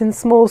again, but in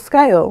small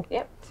scale.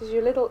 Yep, this is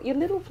your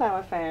little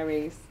flower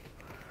fairies.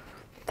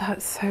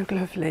 That's so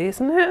lovely,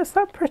 isn't it? Is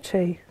that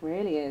pretty?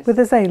 Really is. With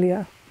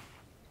azalea.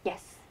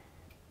 Yes.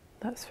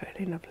 That's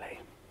really lovely.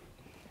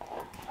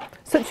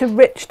 Such a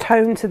rich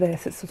tone to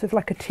this. It's sort of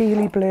like a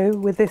tealy blue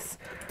with this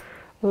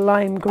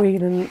lime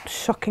green and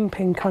shocking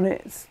pink on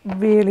it. It's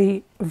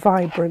really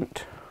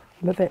vibrant.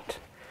 Love it.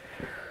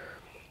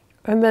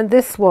 And then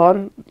this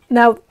one,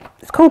 now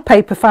it's called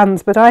paper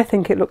fans, but I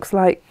think it looks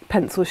like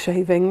pencil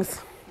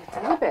shavings. It's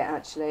a little bit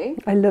actually.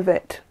 I love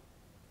it.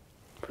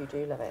 You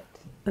do love it.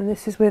 And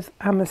this is with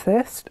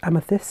amethyst,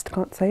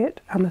 can't say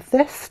it,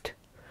 amethyst.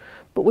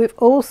 But we've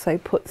also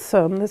put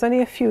some, there's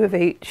only a few of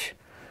each,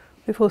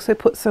 we've also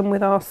put some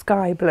with our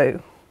sky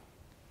blue.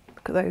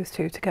 Look at those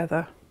two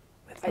together.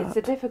 It's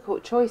a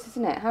difficult choice,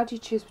 isn't it? How do you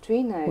choose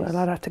between those? Well,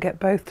 I'd have to get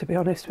both, to be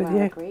honest with Well,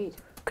 you. agreed.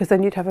 Because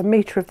then you'd have a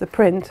metre of the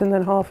print and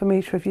then half a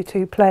metre of your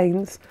two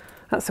plains.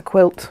 That's a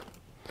quilt.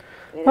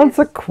 That's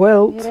a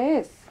quilt. It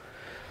is.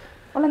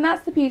 Well, and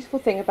that's the beautiful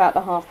thing about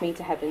the half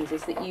metre heavens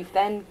is that you've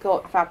then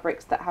got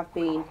fabrics that have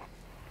been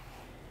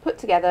put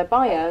together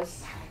by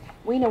us.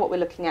 We know what we're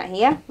looking at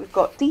here. We've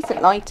got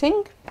decent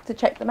lighting to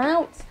check them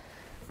out.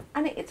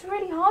 And it's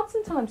really hard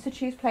sometimes to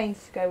choose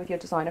plains to go with your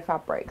designer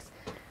fabrics.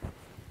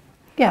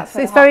 Yes,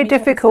 where it's the half very metre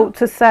difficult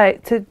to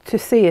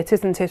see it,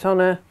 isn't it, on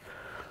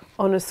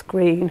a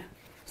screen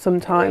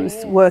sometimes,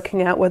 really is.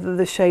 working out whether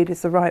the shade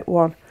is the right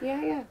one.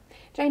 Yeah, yeah.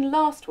 Jane,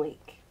 last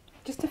week,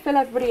 just to fill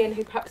everybody in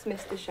who perhaps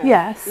missed the show.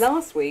 Yes.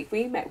 Last week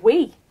we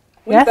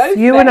Yes,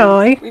 you and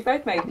I. We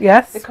both made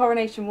yes. the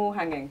coronation wall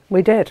hanging.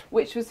 We did.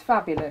 Which was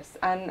fabulous.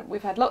 And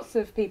we've had lots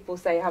of people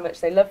say how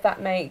much they love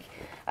that make.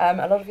 A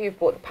lot of you have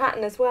bought the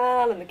pattern as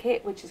well and the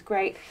kit, which is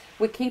great.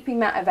 We're keeping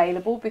that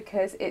available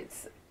because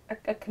it's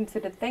a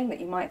considered thing that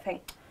you might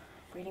think,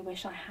 really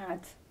wish I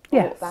had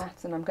bought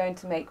that, and I'm going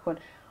to make one.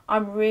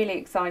 I'm really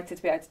excited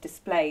to be able to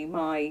display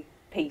my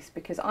piece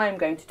because I am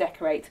going to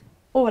decorate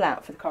all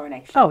out for the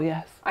coronation. Oh,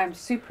 yes. I'm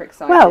super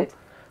excited. Well, I've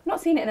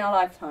not seen it in our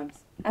lifetimes.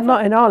 Ever.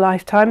 Not in our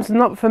lifetimes,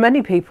 not for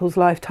many people's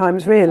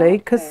lifetimes, really,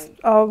 because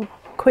our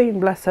Queen,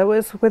 bless her,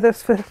 was with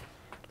us for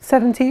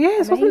 70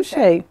 years, wasn't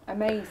she?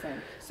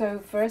 Amazing. So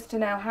for us to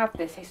now have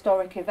this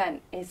historic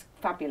event is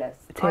fabulous.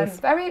 I'm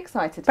very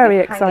excited to very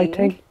be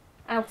exciting. Hanging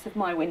out of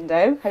my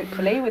window,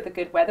 hopefully with the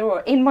good weather,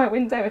 or in my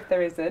window if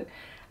there isn't,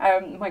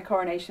 my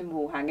coronation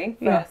wall hanging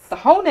for the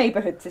whole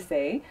neighbourhood to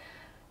see.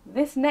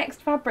 This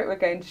next fabric we're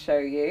going to show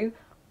you,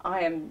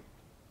 I am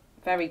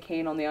very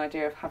keen on the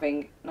idea of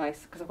having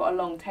nice, because I've got a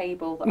long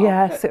table that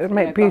I'll put, it would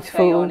make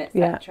beautiful on,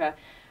 etc.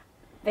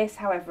 This,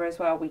 however, as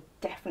well, we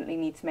definitely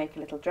need to make a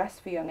little dress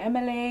for young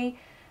Emily.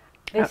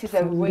 This is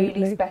a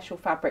really special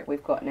fabric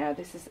we've got now.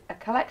 This is a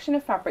collection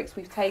of fabrics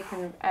we've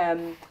taken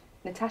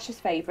Natasha's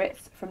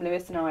favourites from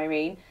Lewis and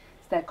Irene.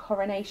 It's their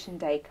Coronation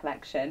Day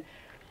collection.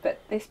 But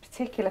this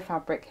particular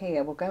fabric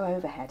here, we'll go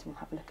overhead and we'll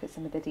have a look at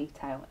some of the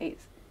detail.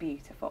 It's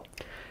beautiful.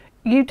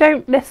 You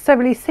don't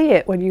necessarily see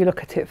it when you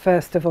look at it,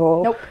 first of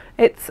all. Nope.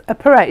 It's a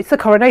parade. It's a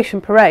coronation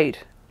parade.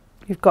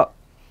 You've got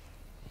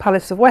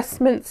Palace of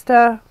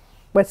Westminster,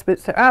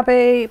 Westminster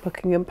Abbey,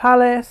 Buckingham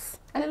Palace.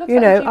 And it looks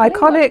like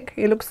iconic.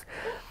 It looks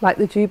like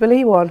the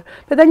Jubilee one.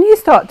 But then you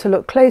start to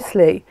look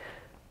closely.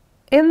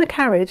 In the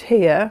carriage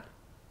here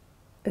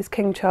is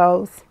King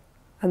Charles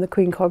and the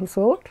Queen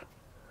Consort.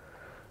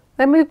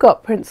 Then we've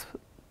got Princess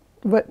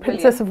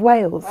of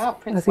Wales. Wow,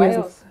 Prince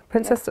Wales.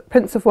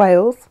 Prince of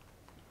Wales.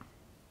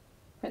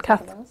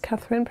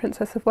 Catherine,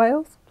 Princess of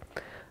Wales.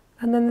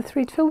 And then the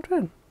 3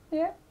 children.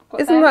 Yeah.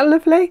 Isn't that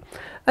lovely?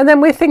 And then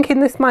we're thinking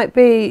this might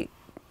be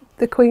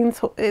the Queen's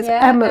horse. It's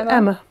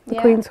Emma, the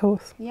Queen's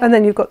horse. Yeah. And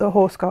then you've got the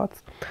horse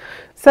guards.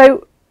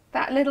 So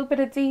that little bit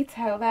of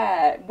detail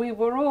there, we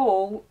were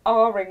all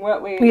ahhing,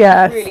 weren't we?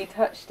 Yes. It really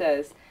touched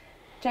us.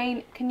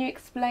 Jane, can you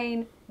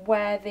explain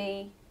where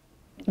the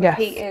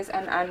repeat is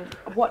and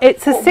what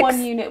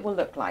one unit will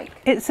look like?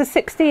 It's a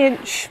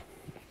 60-inch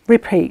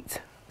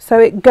repeat. So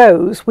it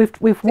goes,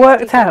 we've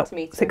worked out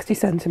 60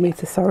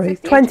 centimetres, sorry,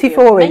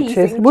 24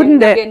 inches,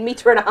 wouldn't it? A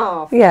metre and a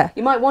half. Yeah.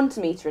 You might want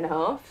a metre and a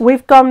half.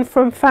 We've gone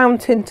from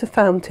fountain to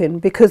fountain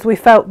because we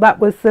felt that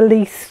was the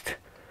least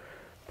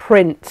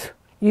print.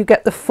 You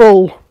get the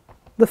full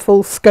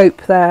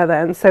scope there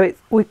then, so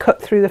we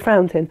cut through the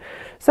fountain.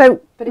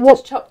 So but it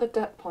does chop the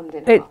duck pond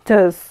in half. It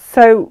does.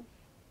 So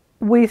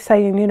we're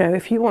saying,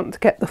 if you want to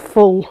get the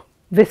full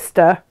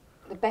vista,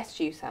 the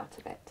best use out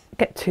of it,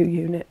 get 2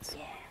 units.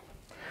 Yeah.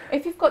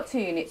 If you've got 2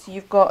 units,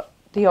 you've got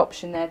the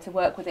option there to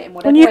work with it in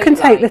whatever way you like. can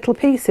take little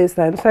pieces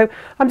then. So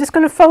I'm just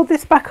going to fold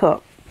this back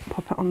up,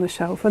 pop it on the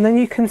shelf, and then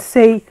you can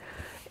see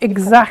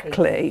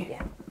exactly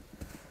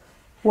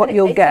what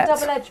you'll get.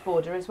 It's a double-edged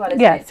border as well,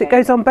 isn't it? Yes, it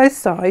goes on both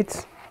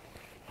sides.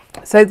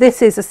 So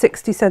this is a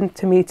 60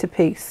 centimetre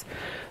piece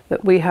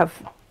that we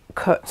have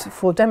cut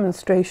for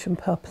demonstration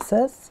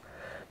purposes.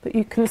 But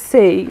you can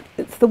see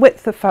it's the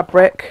width of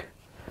fabric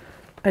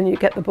and you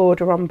get the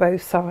border on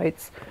both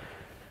sides.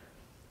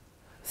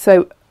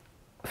 So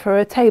for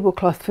a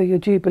tablecloth for your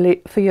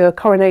Jubilee, for your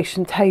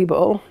coronation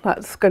table,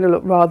 that's going to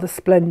look rather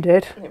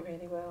splendid. It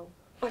really will.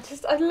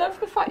 I love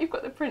the fact you've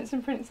got the Prince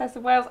and Princess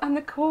of Wales and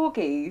the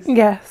corgis.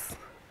 Yes.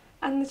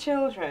 And the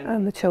children.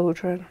 And the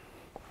children.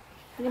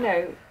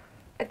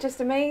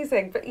 Just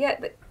amazing. But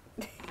yet,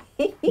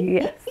 yes.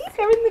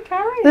 They're in the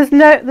carriage.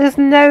 There's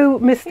no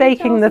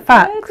mistaking the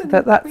fact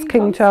that that's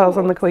King Charles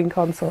and the Queen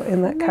Consort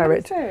in that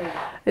carriage.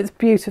 It's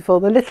beautiful.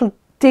 The little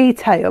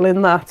detail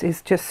in that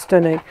is just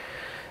stunning.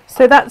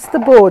 So that's the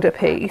border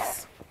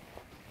piece,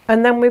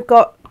 and then we've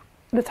got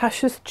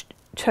Natasha's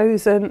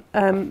chosen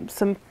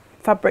some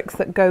fabrics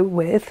that go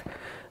with.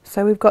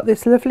 So we've got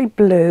this lovely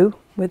blue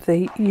with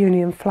the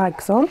Union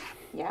flags on.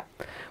 Yeah.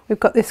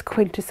 We've got this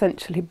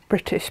quintessentially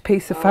British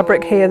piece of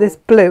fabric here, this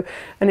blue,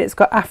 and it's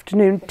got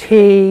afternoon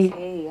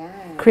tea,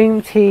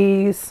 cream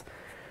teas,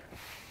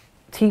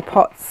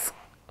 teapots,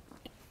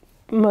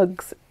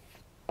 mugs,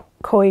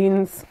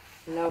 coins,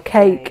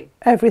 cake,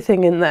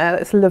 everything in there.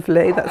 That's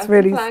lovely. That's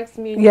really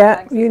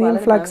Union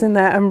flags in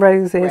there, and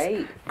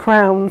roses,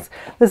 crowns.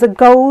 There's a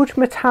gold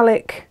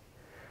metallic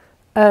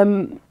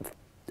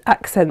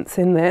accents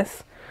in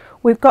this.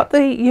 We've got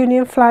the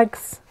Union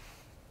flags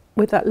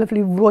with that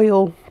lovely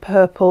royal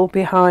purple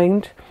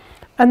behind,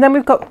 and then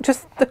we've got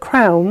just the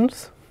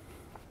crowns,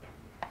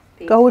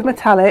 gold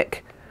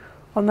metallic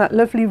on that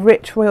lovely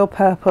rich royal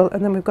purple,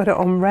 and then we've got it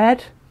on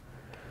red.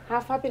 How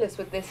fabulous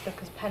would this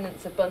look as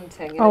pennants of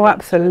bunting? Oh,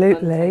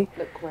 absolutely.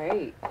 Look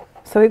great.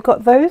 So we've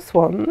got those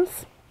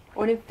ones.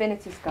 Or an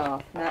infinity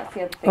scarf. And that's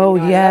the other thing. Oh,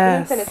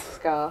 yes. An infinity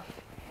scarf.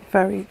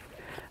 Very.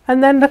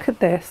 And then look at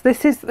this.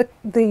 This is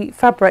the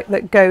fabric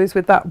that goes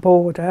with that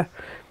border.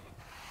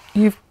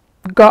 You've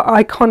got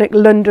iconic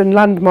London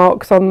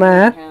landmarks on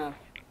there. Yeah.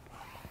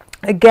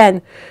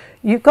 Again,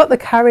 you've got the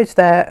carriage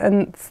there,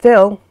 and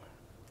still,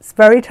 it's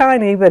very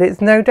tiny, but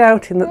it's no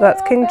doubting that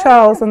that's King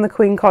Charles and the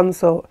Queen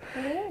Consort.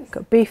 It is. You've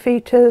got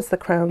Beefeaters, the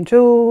Crown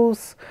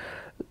Jewels,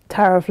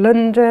 Tower of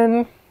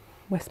London,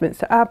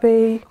 Westminster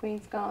Abbey.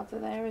 Queen's Guards are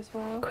there as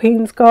well.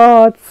 Queen's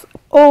Guards,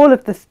 all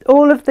of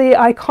the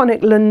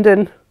iconic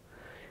London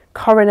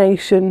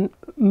coronation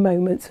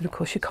moments, and of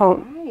course you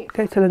can't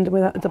go to London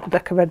without a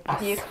double-decker red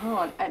bus. You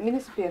can't. I mean,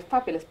 this would be a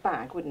fabulous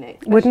bag, wouldn't it?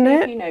 Wouldn't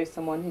Especially it? If you know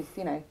someone who's,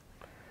 you know,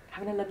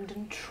 having a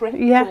London trip,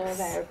 Yes. or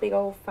they're a big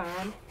old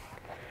fan.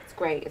 It's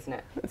great, isn't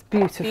it? It's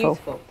beautiful.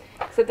 Beautiful.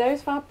 So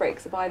those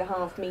fabrics are by the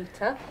half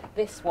metre.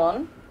 This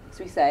one, as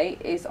we say,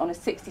 is on a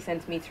 60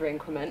 centimetre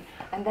increment.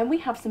 And then we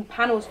have some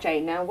panels,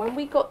 Jane. Now, when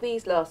we got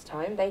these last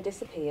time, they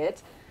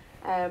disappeared.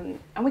 And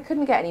we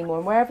couldn't get any more,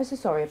 and we're ever so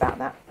sorry about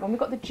that. When we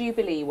got the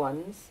Jubilee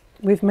ones,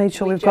 We've made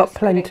sure we we've got just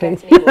couldn't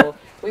plenty. get any more.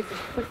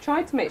 We've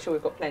tried to make sure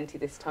we've got plenty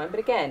this time, but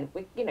again,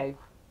 you know,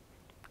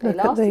 they Look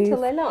at last until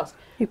these. they last.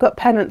 You've got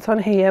pennants on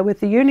here with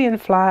the Union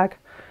flag,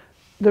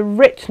 the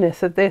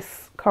richness of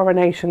this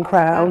coronation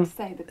crown,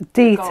 The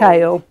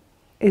detail gold.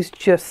 is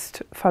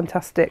just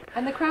fantastic.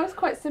 And the crown's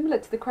quite similar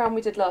to the crown we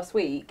did last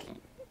week.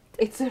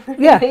 It's a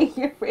Yeah.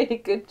 really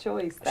good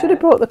choice there. Should have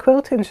brought the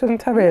quilt in,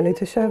 shouldn't I, really,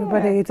 to show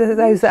everybody, to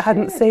those that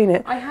hadn't should. seen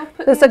it. I have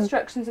put There's the a-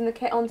 instructions in the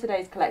kit on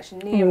today's collection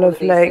near all of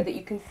these Lovely. so that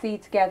you can see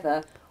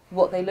together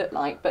what they look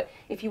like. But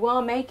if you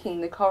are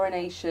making the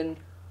coronation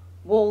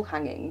wall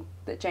hanging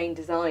that Jane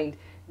designed,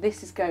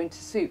 this is going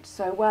to suit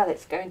so well.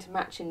 It's going to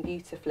match in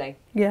beautifully.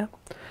 Yeah.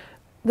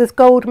 There's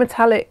gold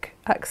metallic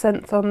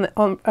accents on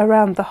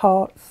around the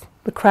hearts.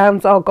 The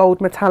crowns are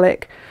gold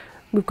metallic.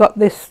 We've got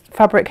this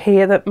fabric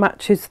here that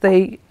matches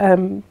the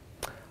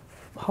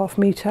half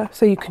metre,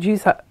 so you could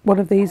use that one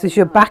of these as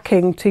your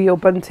backing to your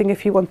bunting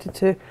if you wanted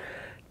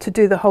to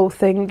do the whole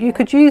thing. You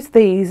could use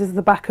these as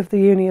the back of the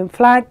Union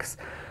flags.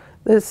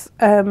 There's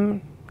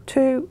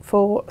 2,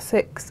 4,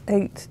 6,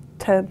 8,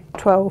 10,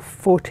 12,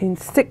 14,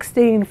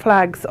 16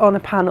 flags on a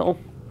panel.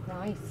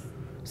 Nice.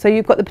 So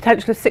you've got the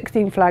potential of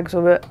 16 flags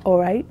or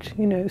 8,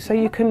 you know, so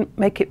you can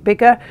make it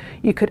bigger.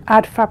 You could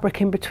add fabric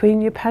in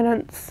between your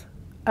pennants.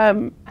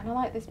 And I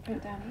like this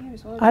print down here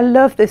as well. I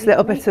love this You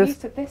little can bit make of use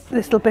this,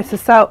 little bit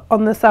of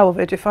on the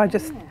selvage. If I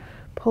just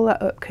pull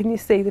that up, can you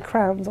see the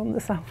crowns on the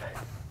selvage?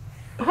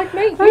 I'd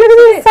make use Oh, look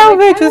of at the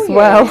selvage this, I as tell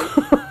well.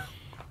 you.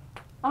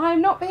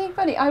 I'm not being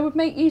funny. I would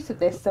make use of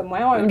this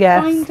somewhere. I would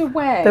Yes, find a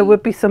way. there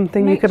would be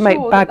something you could make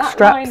sure bag that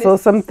straps line or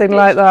is something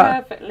like stitched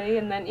that. perfectly,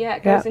 and then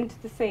it goes into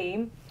the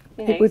seam.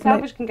 You know, would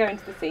selvage can go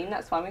into the seam.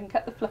 That's fine. We can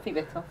cut the fluffy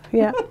bit off.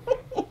 Yeah.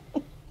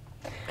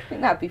 I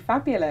think that'd be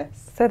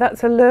fabulous. So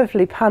that's a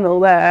lovely panel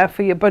there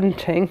for your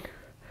bunting.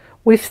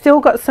 We've still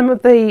got some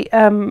of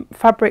the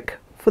fabric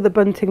for the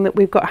bunting that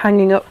we've got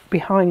hanging up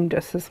behind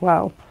us as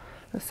well.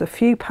 There's a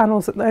few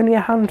panels, only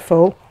a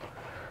handful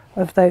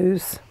of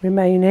those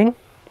remaining.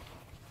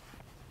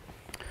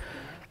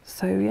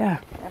 So yeah.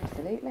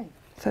 Absolutely.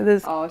 So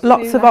there's Oh,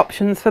 lots of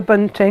options for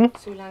bunting.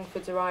 Sue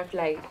Langford's arrived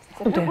late.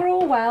 So Oh dear. we're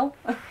all well.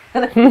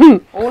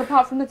 All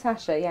apart from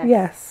Natasha, yes.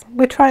 Yes,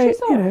 we're trying, She's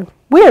you all know,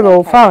 we're all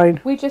okay.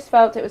 fine. We just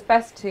felt it was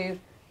best to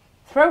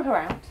throw her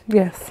out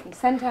Yes, and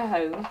send her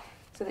home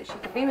so that she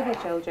can be with her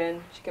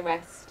children, she can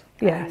rest.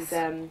 yes.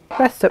 And,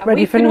 Rest up, and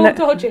ready we for can all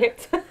dodge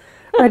it.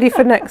 ready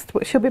for next.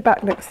 She'll be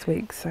back next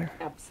week, so.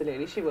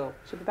 Absolutely, she will.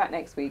 She'll be back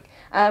next week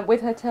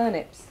with her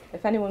turnips.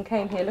 If anyone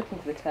came here looking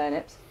for the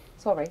turnips,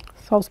 sorry,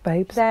 Soz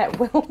babes. there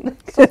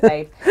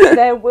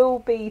will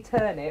be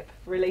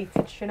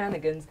turnip-related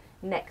shenanigans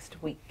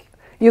next week.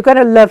 You're going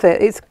to love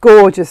it. It's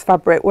gorgeous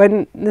fabric.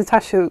 When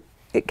Natasha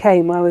it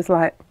came, I was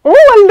like, oh,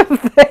 I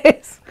love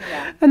this.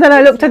 Yeah. And then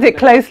I looked at it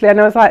closely and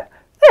I was like,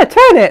 yeah,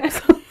 turnips.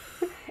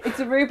 It's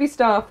a Ruby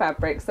Star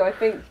fabric, so I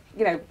think,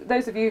 you know,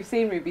 those of you who've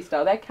seen Ruby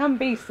Star, there can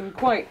be some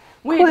quite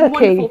weird and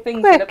wonderful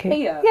things that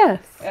appear. Yes.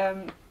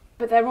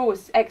 But they're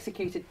always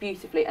executed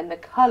beautifully, and the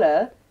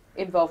colour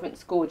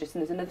involvement's gorgeous,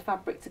 and there's another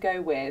fabric to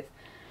go with.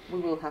 We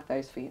will have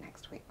those for you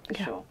next week, for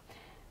sure.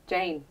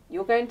 Jane,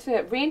 you're going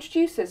to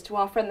reintroduce us to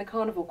our friend the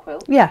Carnival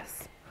quilt.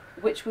 Yes.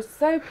 Which was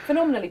so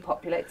phenomenally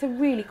popular. It's a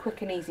really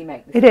quick and easy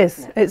make. It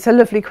is. It's a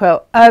lovely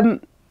quilt.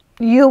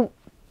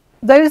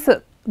 Those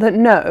that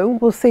know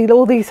will see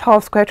all these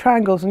half square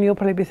triangles, and you'll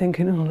probably be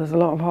thinking, oh, there's a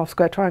lot of half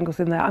square triangles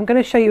in there. I'm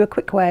going to show you a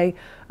quick way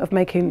of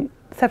making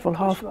several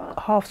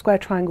half square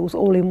triangles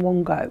all in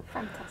one go.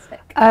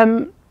 Fantastic.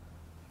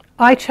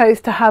 I chose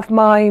to have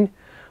mine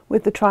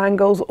with the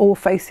triangles all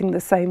facing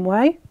the same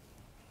way.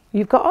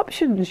 You've got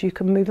options, you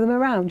can move them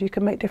around, you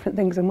can make different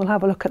things, and we'll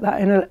have a look at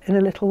that in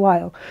a little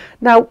while.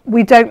 Now,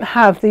 we don't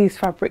have these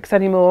fabrics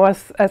anymore.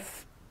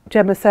 As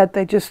Gemma said,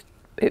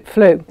 it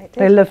flew.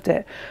 They loved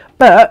it.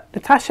 But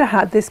Natasha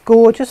had this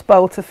gorgeous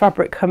bolt of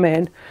fabric come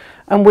in,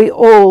 and we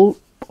all,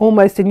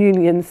 almost in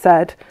union,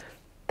 said,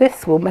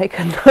 this will make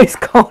a nice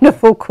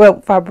carnival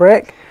quilt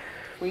fabric.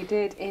 We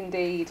did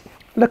indeed.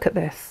 Look at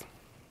this.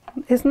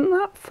 Isn't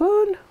that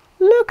fun?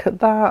 Look at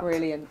that.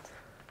 Brilliant.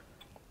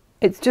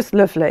 It's just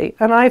lovely.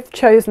 And I've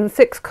chosen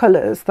 6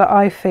 colours that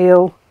I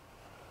feel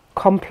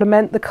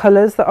complement the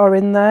colours that are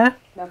in there.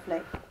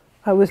 Lovely.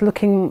 I was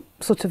looking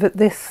sort of at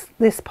this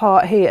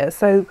part here.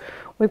 So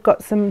we've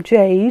got some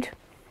jade,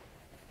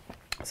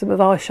 some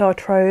of our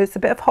chartreuse, a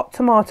bit of hot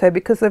tomato,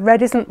 because the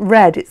red isn't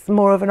red, it's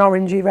more of an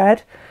orangey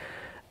red.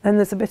 And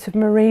there's a bit of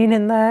marine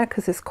in there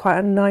because it's quite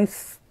a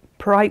nice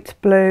bright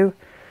blue.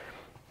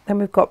 Then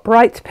we've got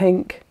bright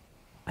pink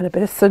and a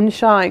bit of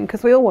sunshine,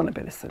 because we all want a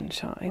bit of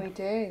sunshine. We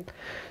do.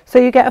 So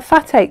you get a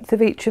fat eighth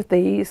of each of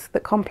these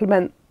that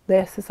complement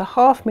this. There's a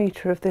 ½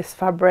 metre of this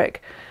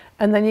fabric,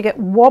 and then you get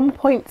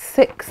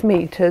 1.6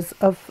 metres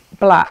of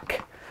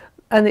black.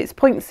 And it's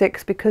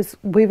 0.6 because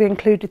we've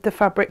included the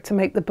fabric to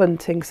make the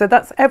bunting. So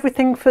that's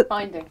everything for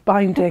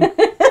binding.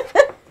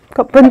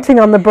 Got bunting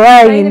on the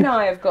brain. Jane and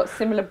I have got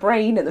similar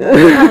brain at the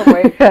moment,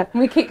 haven't we? Yeah.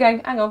 And we keep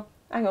going, hang on,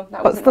 that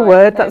What's wasn't the right.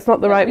 word? No, That's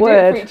not the right we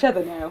word. Do it for each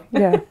other now.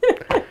 Yeah.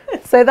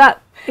 So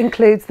that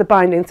includes the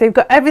binding. So you've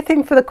got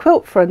everything for the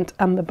quilt front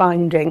and the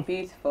binding.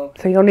 Beautiful.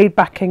 So you'll need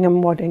backing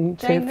and wadding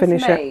to Jane,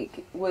 finish this it.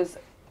 make was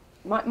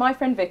my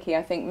friend Vicky.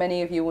 I think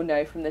many of you will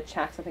know from the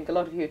chat. I think a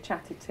lot of you have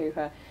chatted to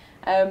her.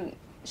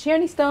 She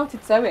only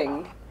started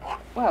sewing,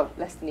 well,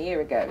 less than a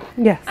year ago.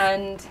 Yes.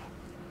 And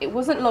it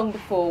wasn't long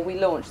before we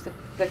launched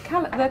the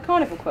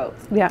carnival quilt.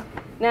 Yeah.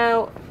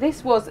 Now,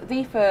 this was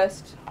the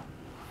first,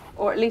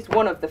 or at least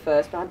one of the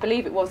first, but I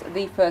believe it was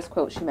the first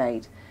quilt she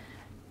made.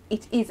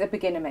 It is a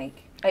beginner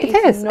make. It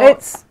is. Not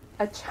it's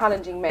a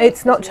challenging make.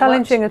 It's not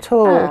challenging at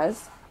all.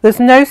 As there's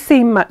no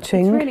seam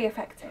matching. it's really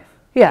effective.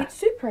 Yeah. It's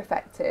super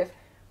effective.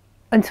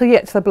 Until you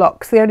get to the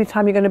blocks. The only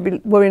time you're going to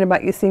be worrying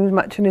about your seams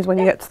matching is when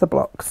you get to the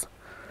blocks.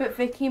 But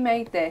Vicky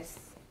made this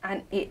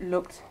and it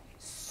looked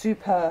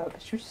superb.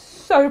 She was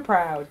so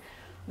proud.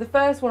 The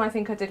first one I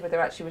think I did with her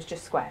actually was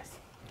just squares.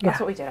 That's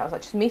what we did. I was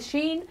like, just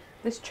machine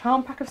this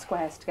charm pack of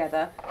squares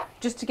together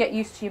just to get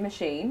used to your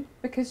machine,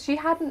 because she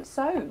hadn't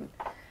sewn.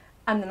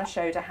 And then I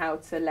showed her how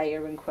to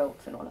layer and quilt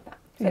and all of that.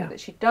 So that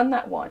she'd done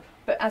that one.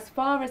 But as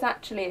far as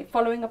actually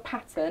following a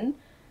pattern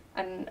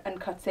and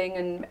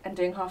cutting and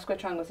doing half square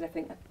triangles and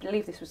everything, I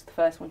believe this was the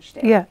first one she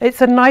did. Yeah,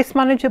 it's a nice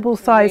manageable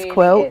size Really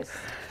quilt. is.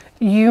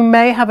 You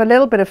may have a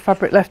little bit of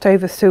fabric left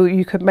over, so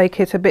you could make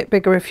it a bit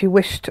bigger if you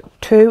wished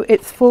to.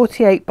 It's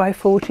 48 by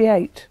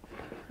 48.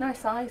 Nice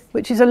size.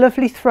 Which is a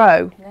lovely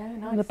throw. Yeah,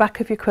 nice. On the back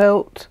of your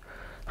quilt,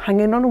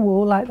 hanging on a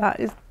wall like that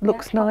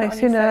looks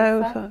nice, you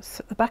know. So it's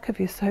at the back of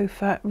your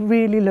sofa,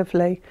 really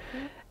lovely.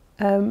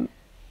 Yeah.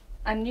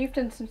 And you've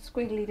done some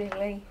squiggly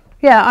diggly.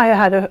 Yeah, I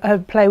had a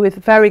play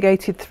with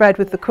variegated thread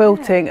with the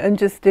quilting and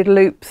just did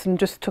loops and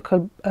just took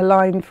a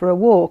line for a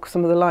walk.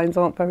 Some of the lines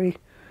aren't very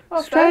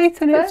straight,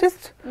 and it's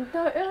just...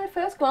 No,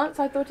 first glance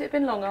I thought it had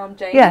been long arm,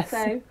 Jane. Yes.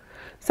 So.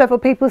 Several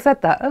people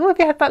said that. Oh, have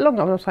you had that long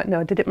arm? I was like,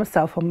 no, I did it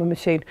myself on my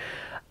machine.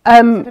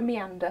 Sort of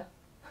meander.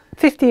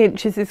 50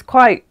 inches is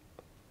quite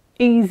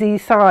easy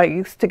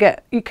size to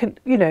get. You can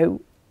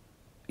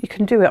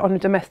do it on a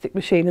domestic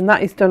machine, and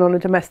that is done on a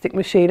domestic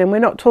machine. And we're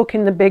not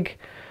talking the big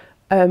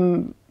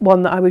one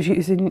that I was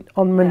using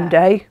on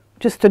Monday,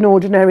 just an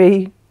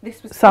ordinary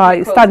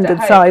size, standard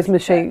size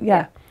machine.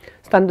 Yeah,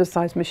 standard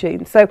size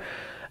machine. So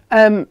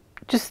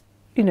just,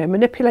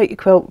 manipulate your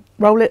quilt,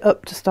 roll it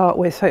up to start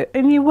with,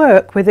 and you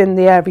work within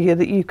the area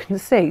that you can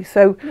see.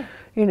 So,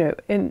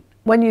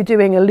 when you're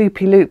doing a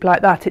loopy loop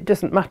like that, it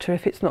doesn't matter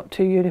if it's not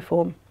too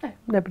uniform. No.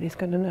 Nobody's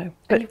going to know.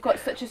 But and you've got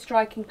such a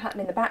striking pattern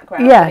in the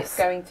background. Yes. It's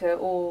going to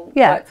all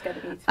work together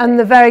beautifully. And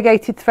the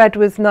variegated thread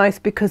was nice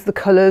because the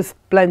colours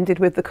blended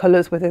with the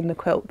colours within the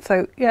quilt.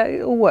 So, yeah,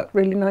 it all worked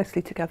really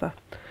nicely together.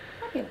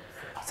 Fabulous.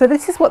 So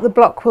this is what the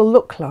block will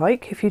look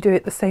like if you do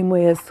it the same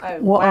way as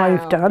what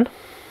I've done.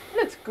 It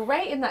looks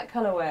great in that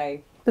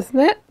colourway. Doesn't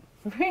it?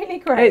 Really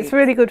great. It's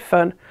really good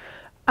fun.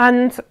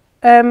 And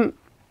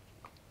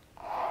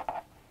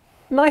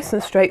nice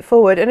and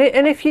straightforward. And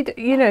if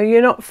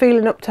you're not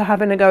feeling up to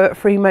having a go at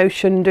free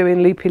motion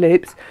doing loopy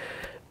loops,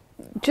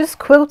 just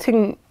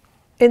quilting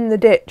in the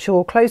ditch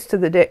or close to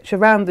the ditch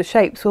around the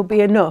shapes will be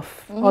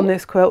enough on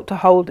this quilt to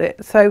hold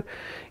it. So,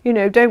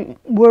 don't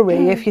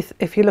worry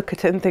if you look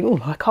at it and think,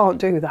 oh, I can't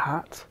do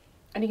that.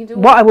 And you can do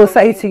what I will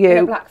say to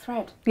you, black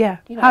thread. Yeah,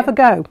 have a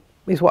go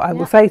is what I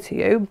will say to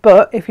you.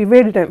 But if you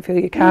really don't feel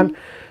you can,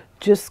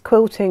 just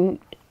quilting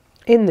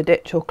in the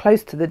ditch or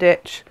close to the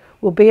ditch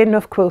will be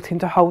enough quilting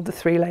to hold the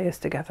 3 layers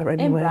together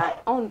anyway. In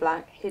black, on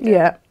black,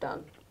 hidden,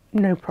 done.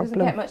 No problem.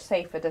 Doesn't get much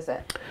safer, does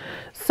it?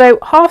 So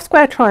half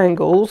square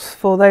triangles,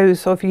 for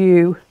those of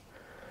you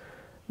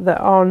that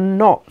are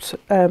not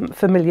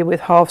familiar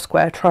with half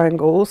square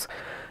triangles,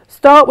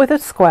 start with a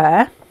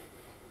square,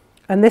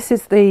 and this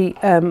is the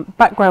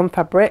background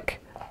fabric,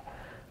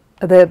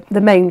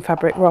 the main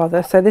fabric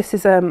rather. So this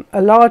is a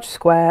large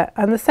square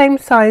and the same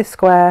size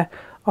square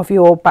of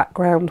your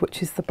background,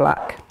 which is the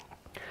black.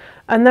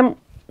 And then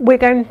we're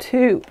going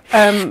to,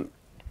 and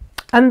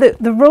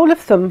the rule of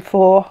thumb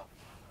for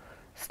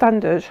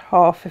standard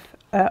half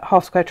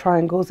square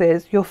triangles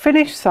is your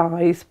finished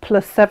size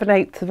plus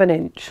 7/8 of an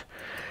inch.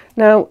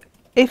 Now,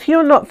 if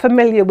you're not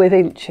familiar with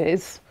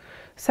inches,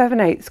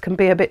 7/8 can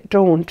be a bit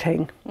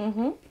daunting.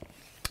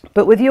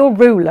 But with your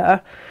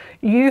ruler,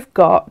 you've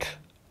got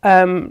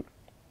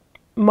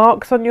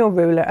marks on your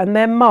ruler, and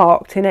they're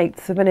marked in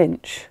 1/8 of an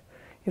inch.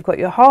 You've got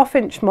your 1/2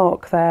 inch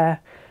mark there.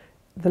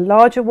 The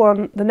larger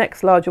one, the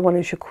next larger one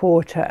is your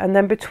 1/4, and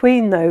then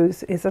between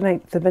those is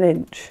 1/8 of an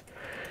inch.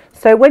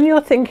 So when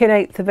you're thinking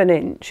 1/8 of an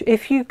inch,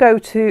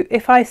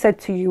 if I said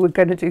to you we're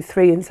going to do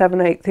 3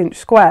 7/8 inch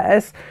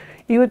squares,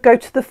 you would go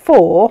to the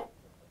 4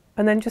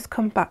 and then just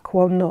come back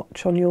 1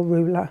 notch on your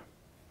ruler.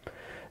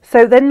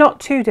 So they're not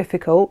too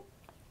difficult.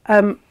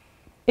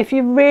 If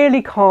you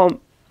really can't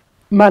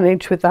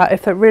manage with that,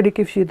 if that really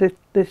gives you the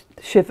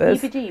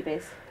shivers,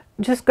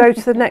 just go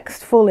to the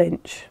next full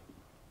inch.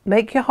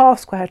 Make your half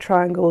square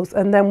triangles,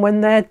 and then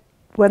when the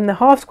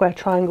 1/2 square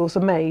triangles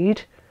are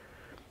made,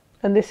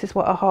 and this is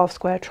what a 1/2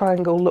 square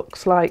triangle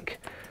looks like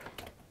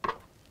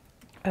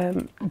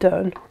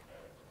done,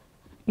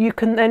 you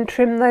can then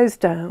trim those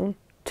down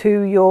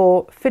to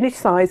your finished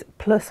size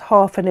plus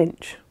 1/2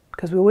 inch,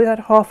 because we always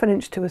add 1/2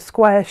 inch to a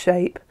square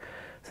shape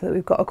so that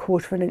we've got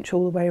 1/4 inch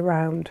all the way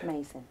around.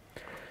 Amazing.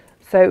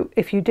 So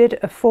if you did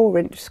a 4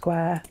 inch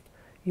square,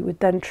 you would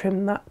then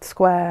trim that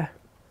square.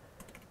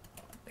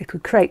 It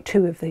would create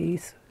 2 of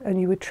these, and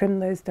you would trim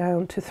those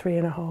down to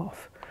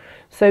 3.5.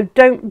 So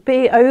don't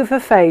be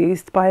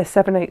over-phased by a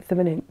 7/8 of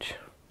an inch.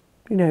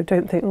 You know,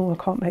 don't think, oh,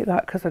 I can't make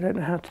that because I don't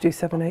know how to do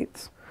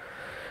 7/8.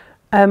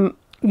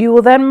 You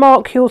will then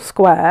mark your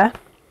square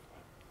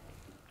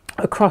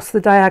across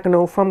the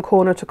diagonal from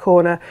corner to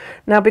corner.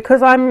 Now,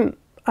 because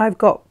I've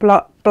got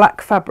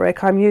black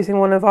fabric, I'm using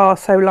one of our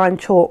Soline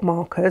chalk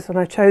markers, and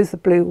I chose the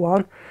blue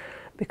one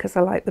because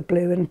I like the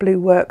blue, and blue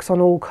works on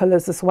all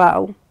colours as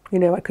well. You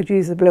know, I could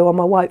use the blue on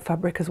my white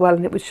fabric as well,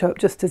 and it would show up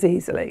just as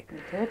easily.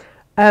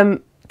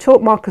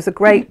 Chalk markers are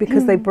great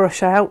because they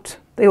brush out.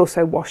 They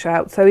also wash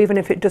out. So even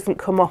if it doesn't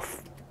come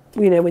off,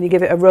 you know, when you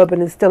give it a rub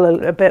and there's still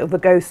a bit of a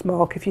ghost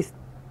mark, if you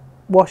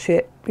wash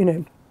it, you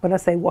know, when I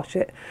say wash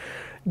it,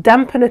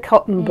 dampen a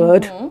cotton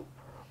bud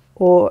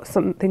or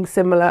something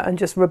similar and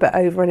just rub it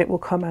over, and it will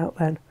come out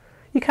then.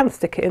 You can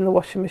stick it in the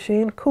washing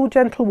machine. Cool,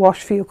 gentle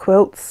wash for your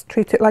quilts.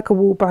 Treat it like a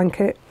wool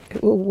blanket.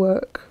 It will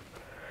work.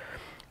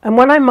 And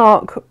when I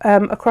mark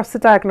across the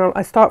diagonal,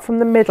 I start from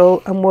the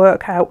middle and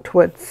work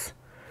outwards,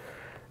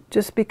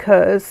 just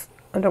because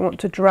I don't want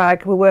to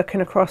drag. We're working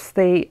across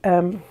the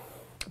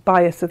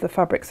bias of the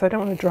fabric, so I don't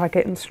want to drag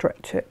it and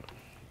stretch it.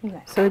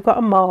 No. So we've got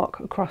a mark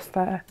across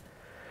there.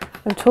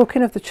 And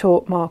talking of the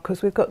chalk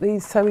markers, we've got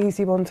these So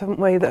Easy ones, haven't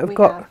we, that have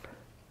got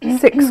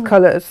 6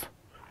 colours.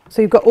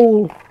 So you've got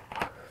all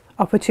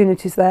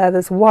opportunities there.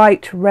 There's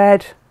white,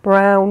 red,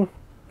 brown,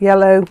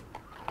 yellow,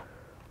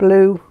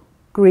 blue,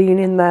 green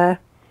in there.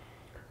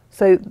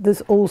 So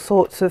there's all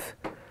sorts of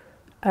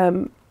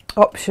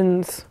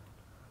options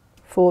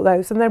for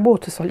those, and they're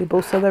water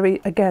soluble, so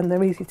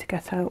they're easy to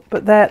get out.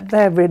 But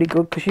they're really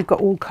good because you've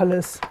got all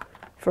colours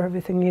for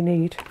everything you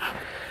need.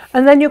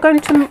 And then you're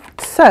going to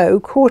sew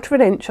 1/4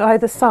 inch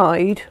either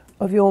side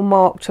of your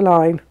marked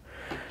line.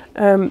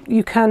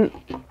 You can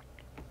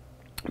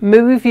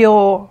move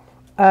your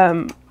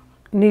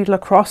needle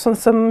across on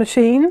some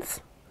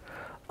machines.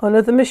 On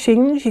other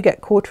machines you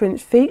get 1/4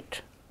 inch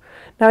feet.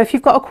 Now if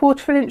you've got a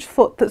 1/4 inch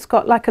foot that's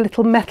got like a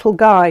little metal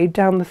guide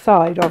down the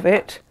side of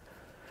it,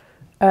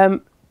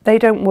 they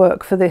don't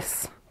work for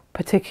this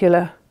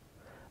particular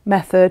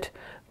method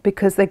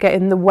because they get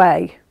in the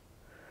way.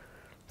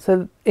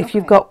 So if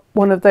you've got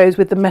one of those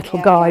with the metal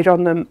guide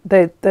on them,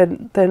 they're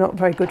not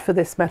very good for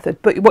this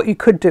method. But what you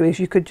could do is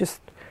you could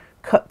just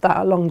cut that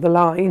along the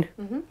line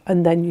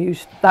and then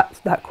use that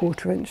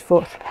 1/4 inch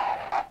foot.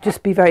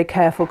 Just be very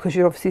careful because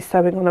you're obviously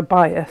sewing on a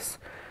bias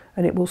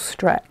and it will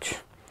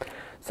stretch.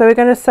 So we're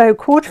going to sew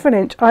 1/4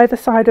 inch either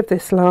side of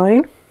this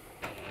line.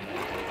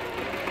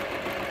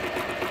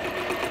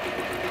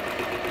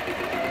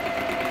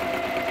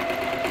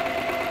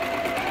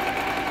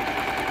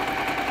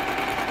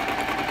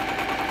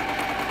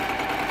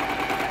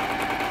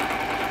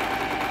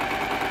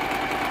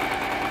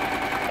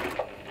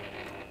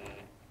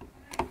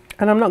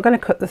 And I'm not going to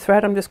cut the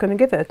thread, I'm just going to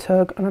give it a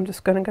tug, and I'm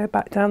just going to go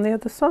back down the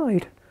other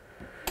side.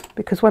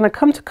 Because when I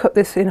come to cut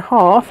this in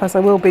half, as I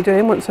will be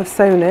doing once I've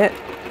sewn it,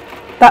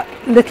 that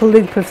little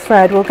loop of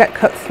thread will get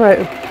cut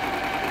through.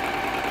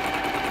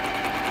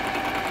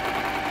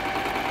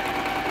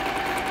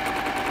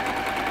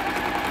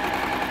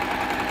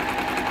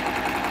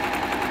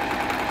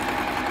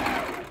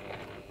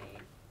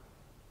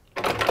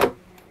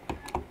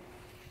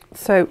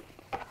 So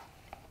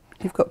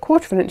you've got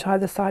 1/4 inch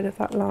either side of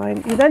that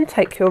line. You then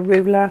take your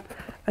ruler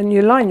and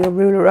you line your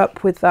ruler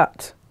up with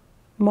that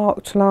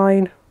marked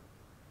line,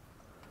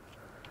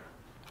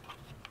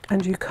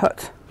 and you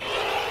cut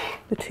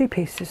the 2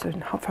 pieces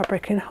of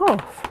fabric in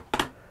half,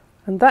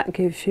 and that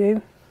gives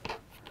you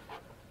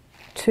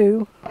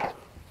 2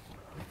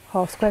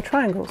 half square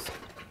triangles.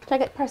 Shall I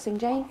get pressing,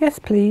 Jane? Yes,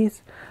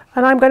 please.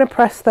 And I'm going to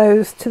press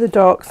those to the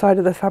dark side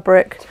of the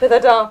fabric. To the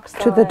dark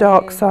side. To the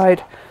dark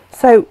side.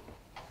 So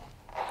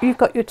you've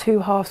got your 2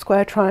 half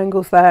square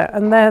triangles there,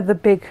 and they're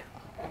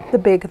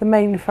the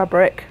main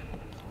fabric,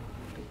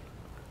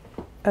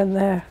 and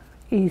they're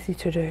easy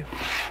to do.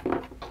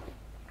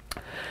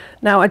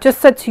 Now I just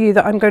said to you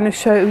that I'm going to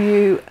show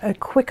you a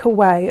quicker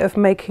way of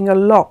making a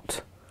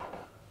lot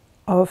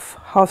of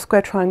half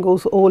square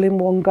triangles all in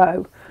one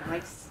go.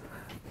 Nice.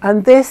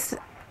 And this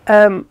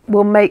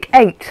will make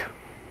 8.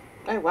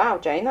 Oh wow,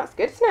 Jane, that's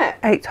good, isn't it?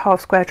 8 half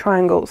square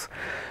triangles.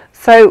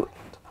 So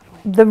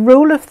the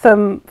rule of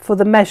thumb for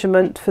the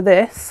measurement for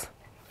this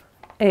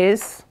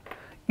is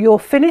your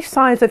finished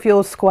size of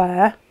your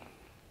square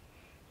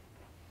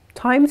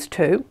times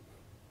 2,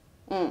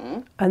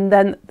 and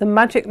then the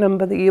magic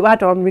number that you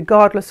add on,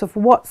 regardless of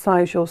what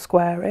size your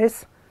square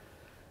is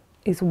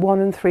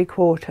 1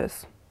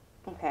 3/4.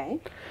 Okay.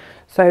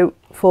 So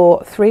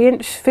for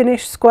 3-inch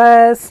finished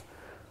squares,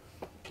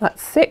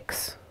 that's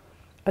 6,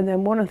 and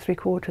then 1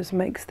 3/4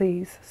 makes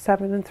these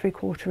 7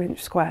 3/4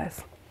 inch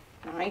squares.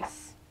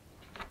 Nice.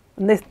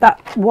 And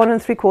that 1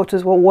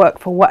 3/4 will work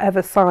for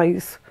whatever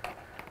size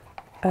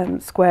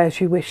squares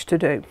you wish to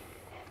do.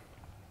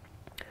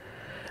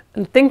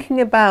 And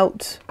thinking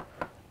about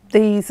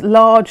these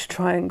large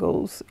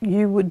triangles,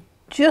 you would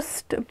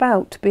just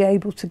about be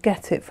able to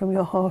get it from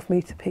your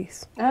half-metre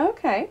piece. Oh,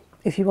 okay.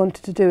 If you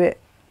wanted to do it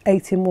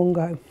 8 in one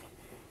go.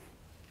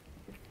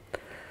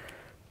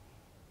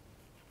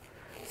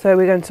 So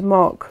we're going to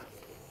mark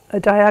a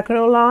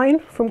diagonal line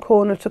from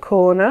corner to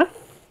corner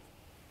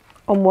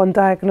on one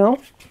diagonal,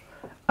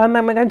 and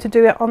then we're going to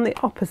do it on the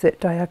opposite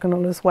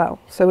diagonal as well.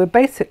 So we're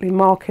basically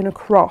marking a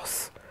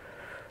cross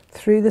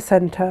through the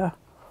centre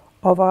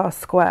of our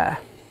square.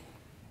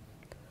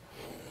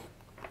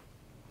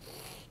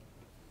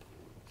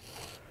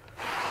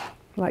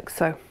 Like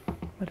so.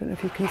 I don't know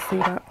if you can see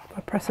that. If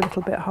I press a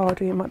little bit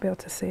harder, you might be able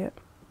to see it.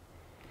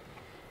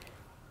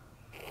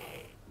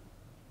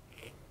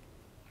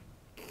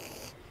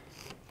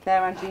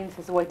 There, Angeline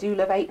says, oh, I do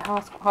love 8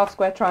 half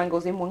square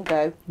triangles in one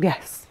go.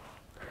 Yes.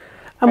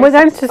 And Very we're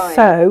going to satisfying.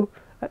 sew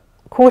a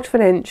 1/4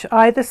 inch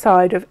either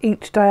side of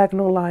each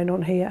diagonal line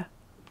on here.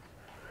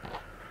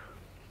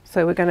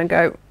 So we're going to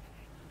go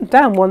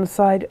down one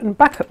side and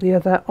back up the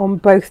other on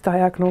both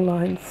diagonal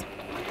lines.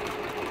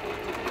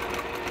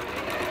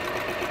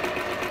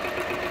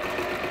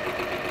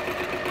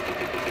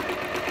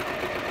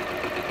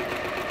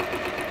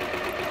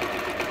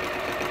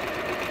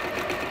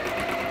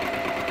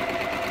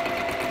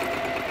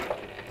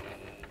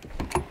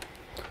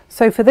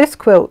 So for this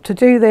quilt, to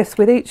do this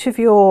with each of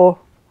your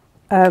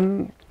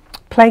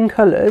plain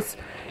colours,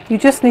 you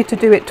just need to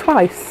do it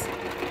twice.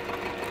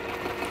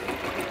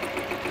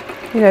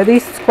 You know,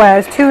 these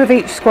squares, 2 of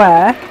each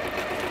square,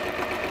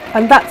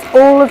 and that's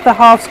all of the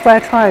half square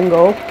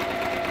triangle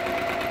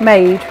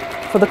made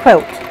for the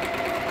quilt.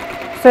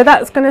 So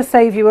that's going to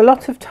save you a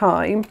lot of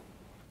time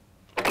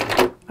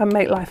and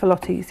make life a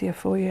lot easier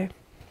for you.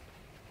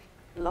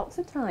 Lots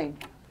of time.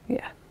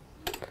 Yeah.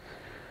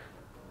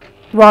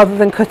 Rather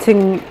than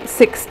cutting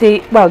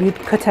 60, well, you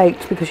cut 8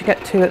 because you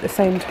get 2 at the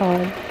same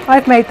time.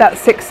 I've made that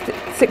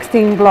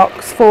 16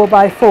 blocks 4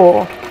 by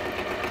 4.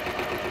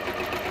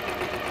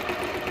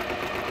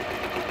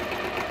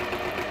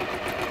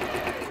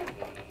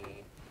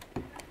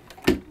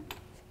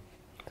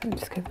 So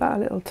just give that a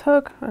little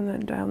tug and then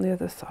down the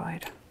other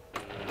side.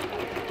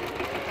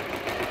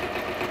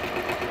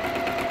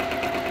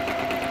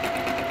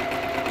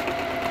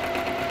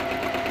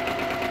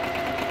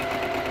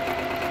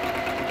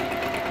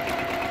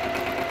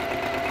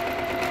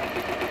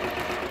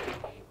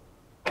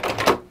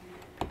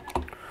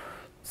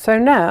 So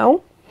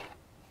now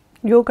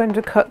you're going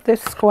to cut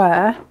this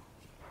square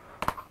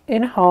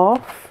in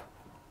half.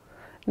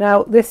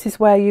 Now this is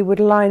where you would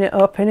line it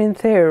up, and in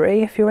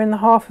theory if you're in the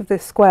half of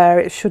this square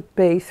it should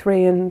be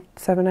 3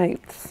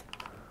 7/8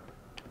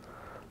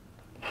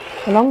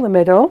 along the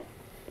middle,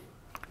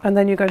 and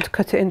then you're going to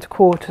cut it into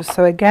quarters.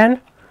 So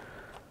again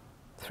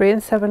 3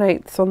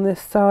 7/8 on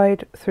this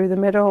side through the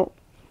middle.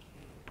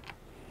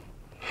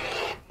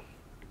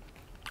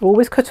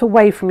 Always cut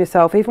away from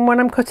yourself. Even when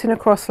I'm cutting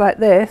across like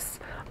this,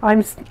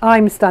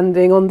 I'm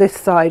standing on this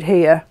side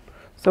here,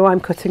 so I'm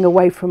cutting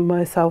away from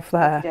myself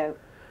there. No.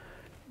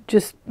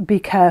 Just be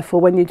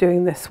careful when you're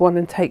doing this one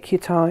and take your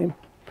time.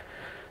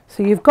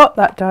 So you've got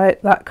that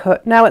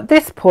cut. Now at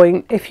this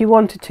point, if you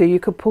wanted to, you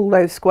could pull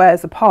those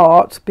squares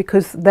apart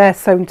because they're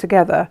sewn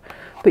together,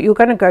 but you're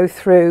going to go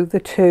through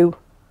the 2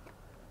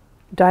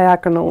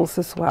 diagonals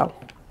as well.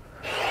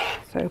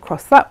 So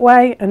across that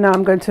way, and now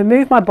I'm going to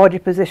move my body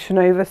position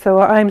over so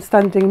I'm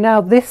standing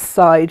now this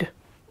side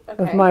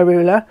of my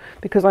ruler,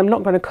 because I'm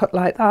not going to cut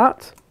like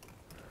that.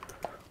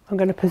 I'm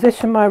going to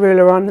position my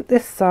ruler on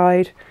this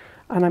side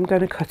and I'm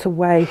going to cut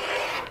away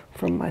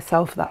from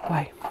myself that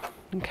way.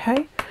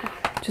 Okay.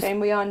 Jane,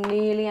 we are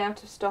nearly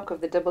out of stock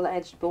of the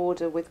double-edged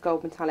border with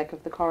gold metallic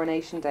of the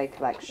Coronation Day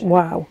collection.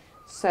 Wow.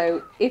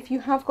 So if you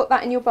have got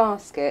that in your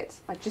basket,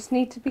 I just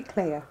need to be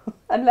clear,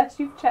 unless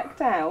you've checked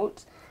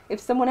out,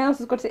 if someone else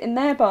has got it in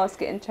their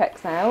basket and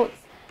checks out,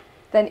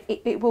 then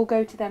it will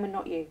go to them and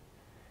not you.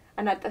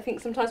 And I think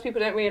sometimes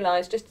people don't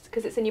realise just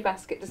because it's in your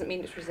basket doesn't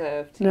mean it's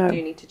reserved. No. You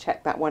do need to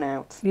check that one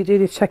out. You do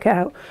need to check it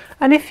out.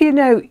 And if you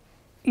know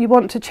you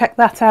want to check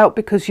that out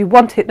because you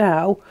want it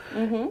now,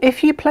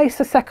 if you place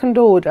a second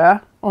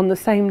order on the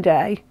same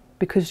day,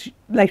 because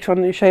later on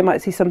in the show you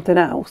might see something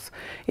else.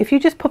 If you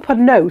just pop a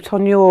note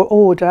on your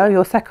order,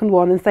 your second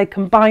one, and say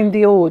combine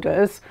the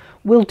orders,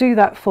 we'll do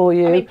that for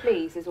you. I mean,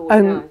 please is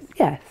always nice.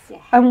 Yes,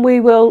 yeah. And we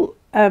will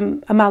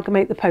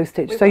amalgamate the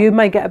postage, so you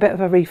may get a bit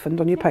of a refund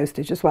on your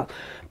postage as well.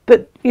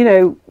 But, you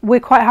know, we're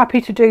quite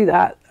happy to do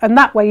that, and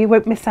that way you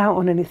won't miss out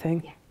on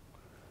anything. Yeah.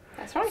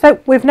 That's right. So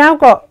we've now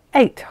got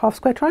 8 half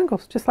square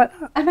triangles, just like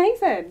that.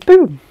 Amazing.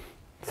 Boom.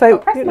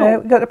 So, you know,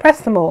 you've got to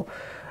press them all.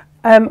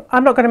 I'm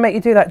not going to make you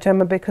do that,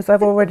 Gemma, because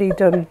I've already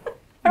done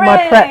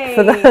my prep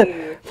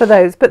for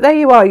those. But there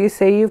you are, you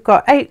see, you've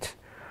got 8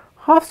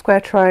 half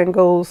square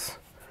triangles.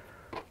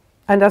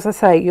 And as I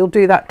say, you'll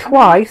do that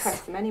twice. I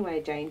press them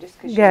anyway, Jane, just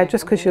because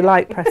just because you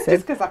like pressing.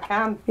 Just because I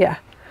can. Yeah.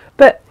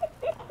 But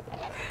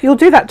you'll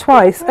do that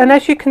twice. And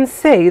as you can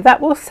see,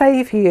 that will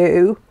save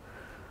you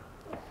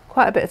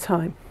quite a bit of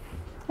time.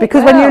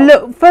 Because when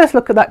you first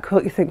look at that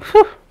cut, you think,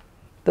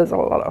 there's a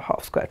lot of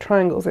half square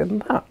triangles in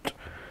that.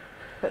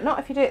 But not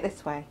if you do it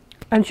this way.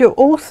 And you're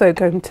also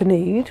going to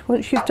need,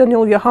 once you've done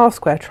all your half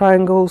square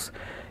triangles,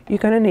 you're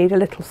going to need a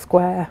little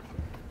square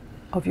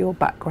of your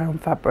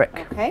background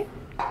fabric. Okay.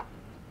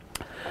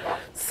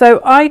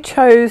 So I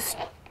chose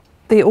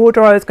the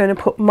order I was going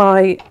to put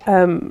my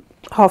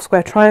half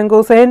square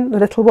triangles in, the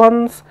little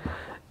ones.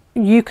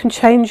 You can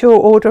change your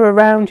order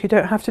around, you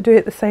don't have to do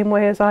it the same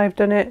way as I've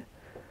done it.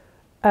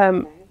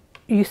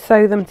 You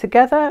sew them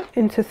together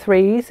into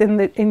 3s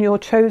in your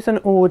chosen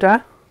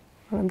order.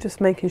 I'm just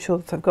making sure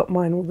that I've got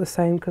mine all the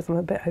same because I'm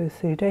a bit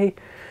OCD.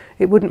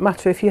 It wouldn't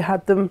matter if you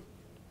had them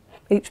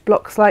each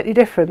block slightly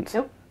different.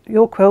 Nope.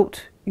 Your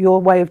quilt,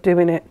 your way of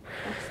doing it.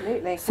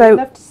 Absolutely. So we'd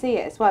love to see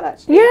it as well,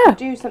 actually. Yeah,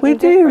 we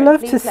do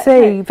love to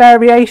see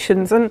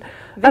variations. And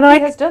I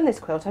has done this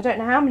quilt, I don't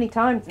know how many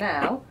times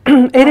now.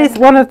 It is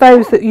one of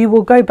those that you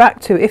will go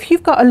back to. If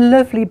you've got a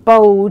lovely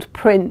bold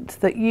print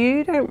that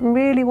you don't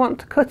really want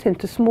to cut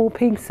into small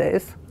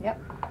pieces,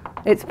 yep,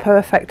 it's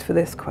perfect for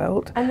this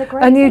quilt. And the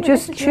great thing you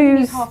just choose, you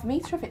need half a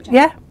metre of it, Jen.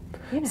 Yeah.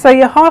 You know. So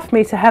your half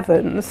metre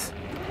heavens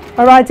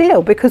are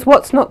ideal, because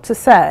what's not to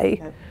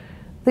say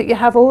that you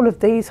have all of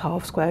these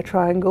half square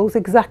triangles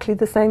exactly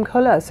the same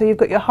colour. So you've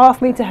got your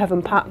half metre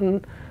heaven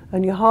pattern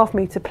and your half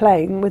metre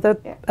plain with a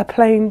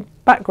plain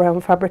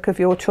background fabric of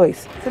your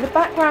choice. So the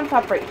background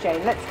fabric,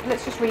 Jane,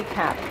 let's just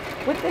recap.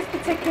 With this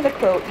particular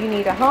quilt, you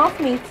need a half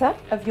metre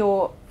of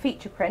your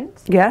feature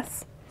print.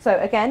 Yes. So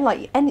again,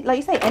 like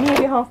you say, any of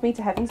your half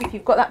metre heavens, if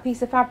you've got that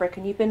piece of fabric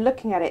and you've been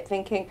looking at it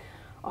thinking,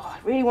 oh,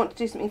 I really want to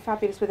do something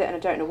fabulous with it and I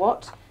don't know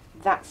what,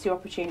 that's your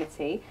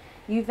opportunity.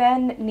 You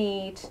then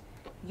need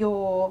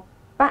your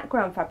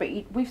background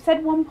fabric. We've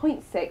said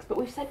 1.6, but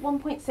we've said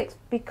 1.6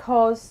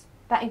 because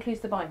that includes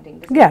the binding,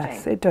 doesn't it?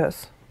 Yes, it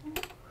does.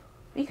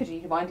 You could do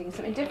your binding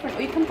something different,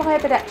 or you can buy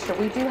a bit extra.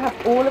 We do have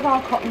all of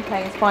our cotton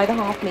planes by the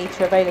half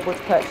metre available to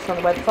purchase on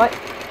the website.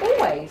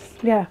 Always.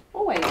 Yeah.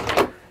 Always.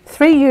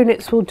 3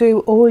 units will do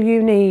all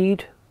you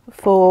need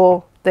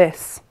for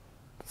this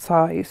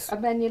size.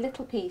 And then your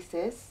little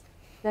pieces,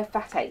 they're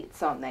fat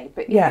 8s, aren't they?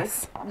 But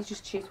yes. You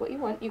just choose what you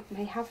want. You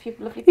may have your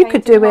lovely You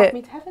could do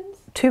it heavens.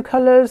 2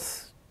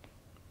 colours,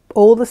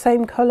 all the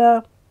same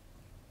colour.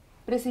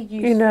 But it's a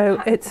useful, you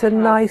know, it's a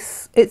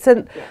nice,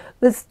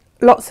 there's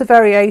lots of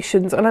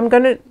variations, and I'm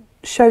going to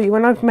show you,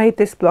 when I've made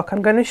this block,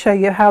 I'm going to show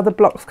you how the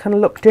blocks can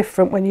look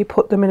different when you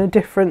put them in a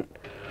different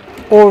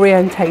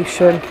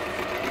orientation.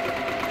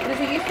 But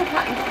it's a useful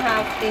pattern to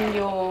have in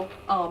your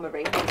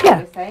armoury, that's yeah.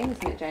 what you're saying,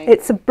 isn't it, Jane?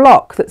 It's a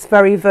block that's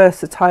very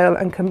versatile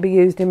and can be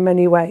used in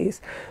many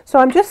ways. So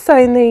I'm just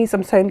sewing these,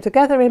 I'm sewing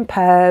together in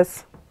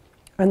pairs,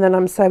 and then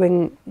I'm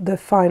sewing the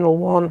final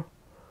one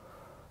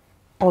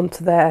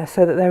onto there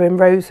so that they're in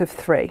rows of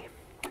 3.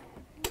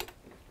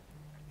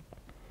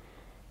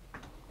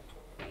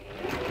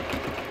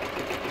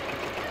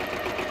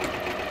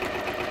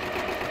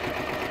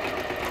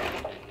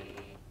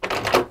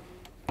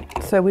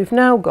 So we've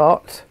now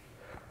got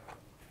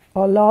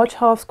our large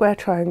half square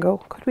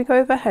triangle. Could we go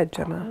overhead,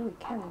 Gemma? Oh, we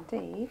can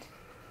indeed.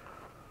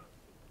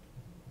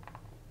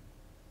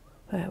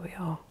 There we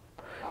are.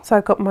 So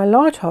I've got my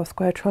large half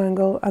square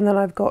triangle, and then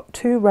I've got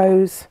 2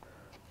 rows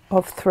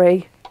of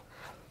 3.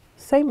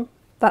 Same,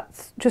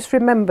 that's, just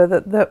remember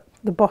that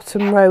the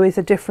bottom row is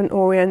a different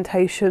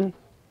orientation.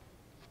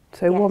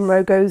 So yes. One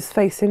row goes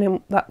facing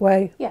in that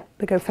way, yeah.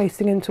 They go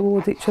facing in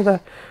towards each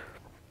other.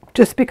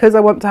 Just because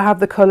I want to have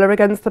the colour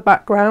against the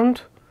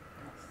background,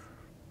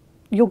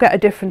 you'll get a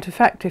different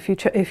effect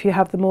if you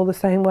have them all the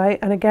same way.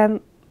 And again,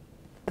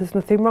 there's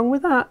nothing wrong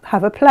with that.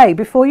 Have a play.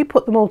 Before you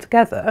put them all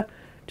together,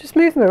 just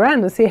move them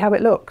around and see how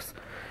it looks.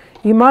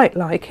 You might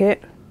like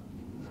it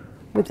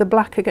with the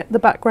black against the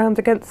background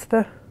against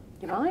the...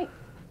 You might.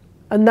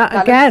 And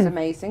that again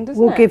amazing,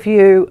 will give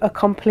you a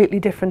completely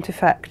different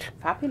effect.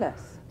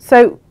 Fabulous.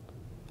 So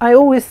I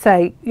always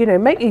say, you know,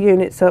 make your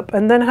units up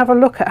and then have a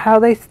look at how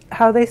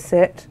they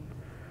sit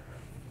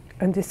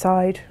and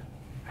decide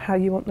how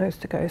you want those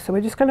to go. So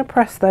we're just going to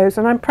press those,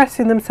 and I'm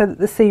pressing them so that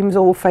the seams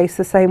all face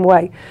the same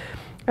way.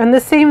 And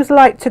the seams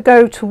like to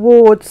go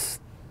towards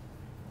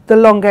the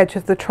long edge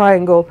of the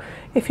triangle.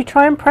 If you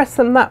try and press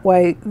them that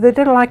way, they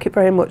don't like it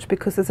very much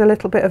because there's a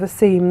little bit of a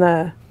seam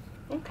there.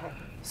 Okay.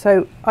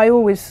 So I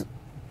always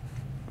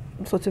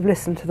sort of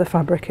listen to the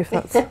fabric if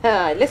that's...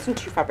 I listen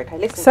to fabric, I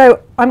listen.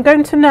 So I'm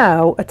going to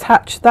now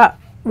attach that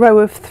row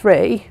of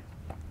 3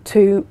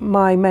 to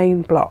my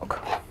main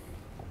block.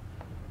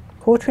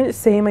 1/4 inch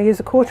seam, I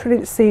use a 1/4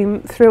 inch seam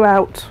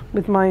throughout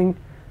with my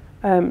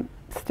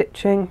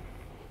stitching.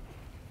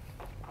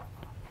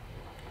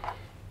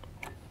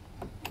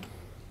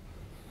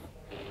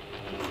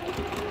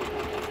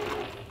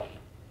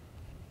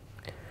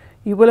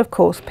 You will of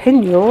course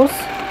pin yours.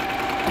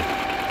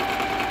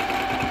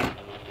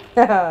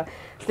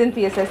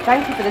 Cynthia says,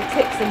 thank you for the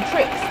tips and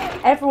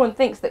tricks. Everyone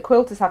thinks that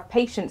quilters have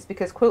patience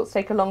because quilts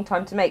take a long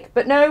time to make.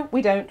 But no,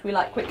 we don't. We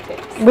like quick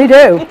tips. We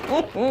do.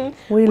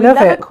 we love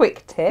it. A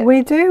quick tip.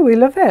 We do. We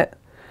love it.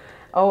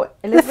 Oh,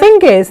 Elizabeth, the thing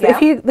is,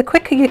 yeah. the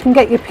quicker you can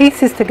get your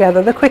pieces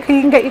together, the quicker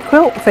you can get your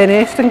quilt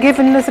finished and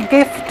given as a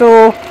gift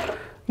or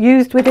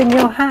used within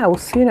your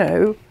house, you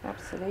know.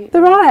 Absolutely.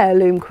 There are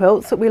heirloom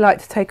quilts that we like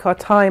to take our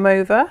time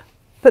over.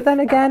 But then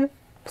again,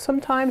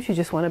 sometimes you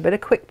just want a bit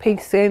of quick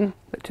piecing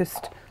that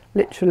just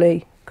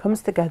literally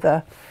comes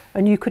together,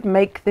 and you could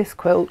make this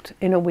quilt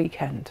in a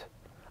weekend.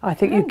 I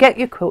think you get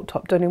your quilt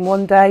top done in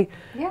one day,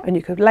 and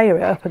you could layer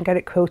it up and get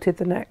it quilted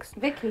the next.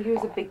 Vicky,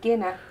 who's a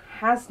beginner,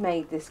 has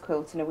made this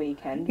quilt in a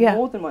weekend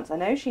more than once. I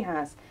know she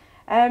has.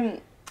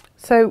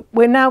 So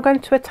we're now going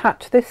to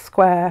attach this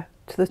square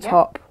to the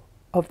top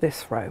of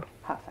this row.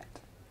 Perfect.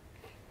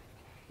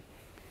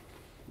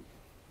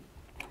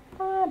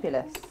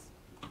 Fabulous.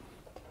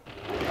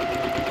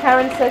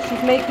 Karen says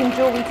she's making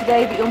jewellery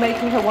today, but you're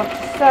making her want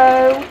to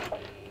sew.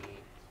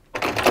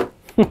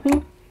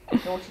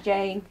 Naughty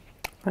Jane.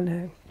 I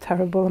know,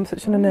 terrible, I'm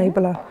such an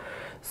enabler.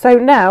 So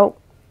now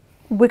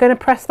we're going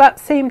to press that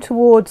seam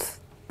towards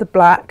the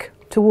black,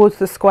 towards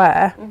the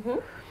square.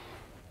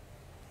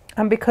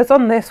 And because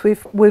on this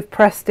we've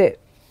pressed it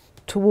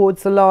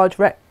towards the large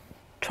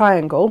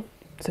triangle,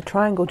 it's a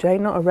triangle,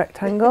 Jane, not a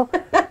rectangle,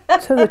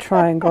 to the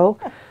triangle.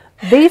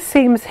 These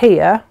seams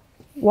here,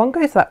 one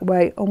goes that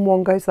way and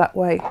one goes that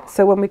way.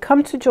 So when we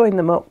come to join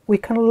them up, we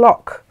can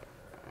lock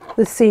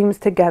the seams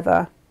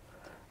together.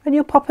 And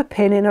you'll pop a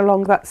pin in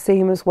along that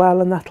seam as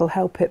well, and that'll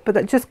help it. But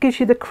that just gives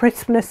you the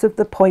crispness of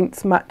the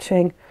points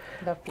matching.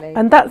 Lovely.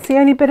 And that's the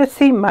only bit of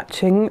seam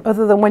matching,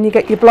 other than when you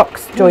get your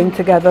blocks joined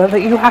together,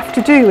 that you have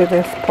to do with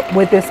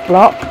this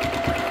block.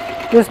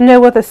 There's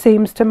no other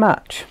seams to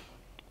match,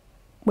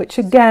 which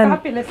again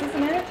fabulous,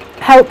 isn't it?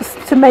 Helps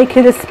to make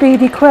it a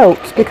speedy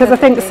quilt, because I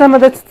think some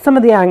of the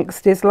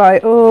angst is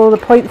like, oh, the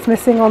point's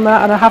missing on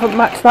that, and I haven't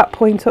matched that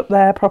point up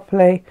there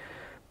properly.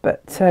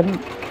 But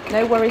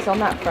no worries on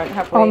that front,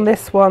 have we? On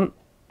this one,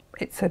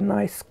 it's a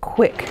nice,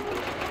 quick,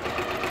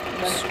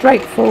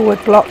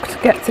 straightforward block to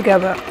get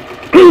together.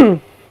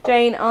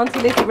 Jane,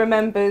 Auntie Lizzie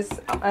remembers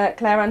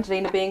Claire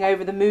Angelina being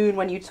over the moon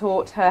when you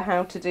taught her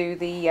how to do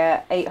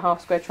the 8 half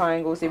square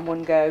triangles in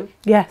one go.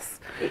 Yes.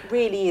 It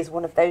really is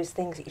one of those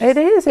things. It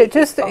is.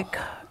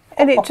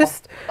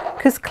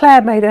 Because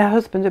Claire made her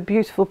husband a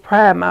beautiful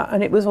prayer mat,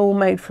 and it was all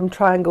made from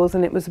triangles,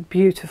 and it was a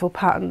beautiful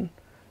pattern.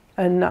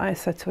 And I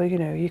said to her, you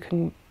know, you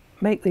can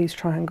make these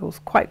triangles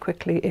quite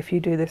quickly if you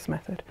do this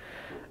method.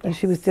 And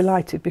she was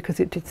delighted because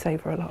it did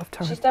save her a lot of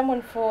time. She's done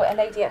one for a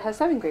lady at her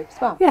sewing group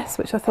as well. Yes,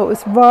 which I thought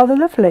was rather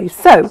lovely.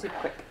 So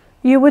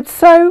you would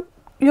sew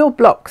your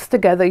blocks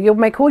together. You'll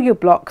make all your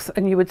blocks,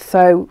 and you would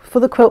sew, for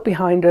the quilt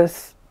behind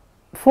us,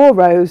 4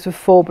 rows of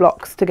 4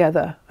 blocks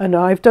together. And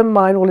I've done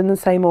mine all in the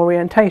same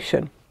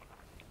orientation.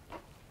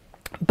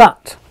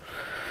 But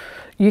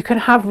you can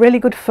have really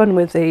good fun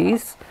with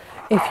these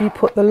if you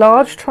put the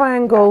large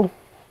triangle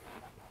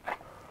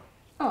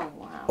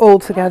all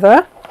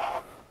together.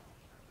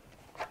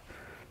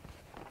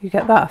 You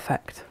get that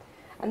effect.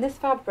 And this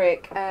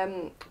fabric,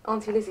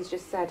 Auntie Lizzie's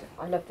just said,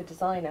 I love the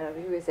designer.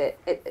 Who is it?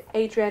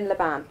 Adrienne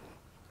Laban.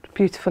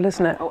 Beautiful,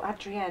 isn't it? Oh,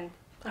 Adrienne.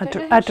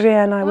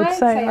 Adrienne, I would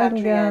say.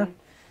 Adrienne. Yeah.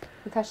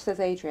 Natasha says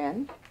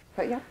Adrienne,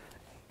 but yeah.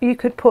 You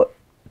could put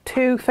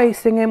 2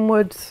 facing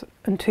inwards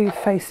and 2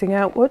 facing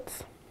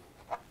outwards.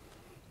 Oh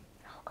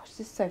gosh,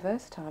 this is so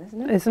versatile,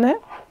 isn't it? Isn't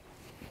it?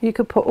 You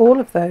could put all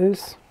of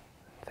those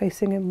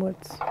facing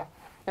inwards.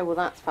 Oh, well,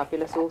 that's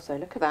fabulous also.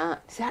 Look at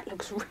that. See, that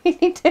looks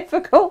really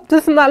difficult.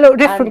 Doesn't that look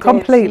different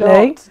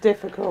completely? It's not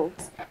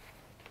difficult.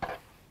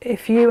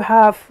 If you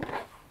have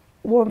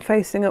one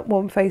facing up,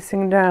 one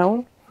facing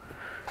down,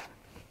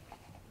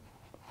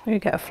 you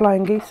get a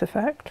flying geese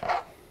effect.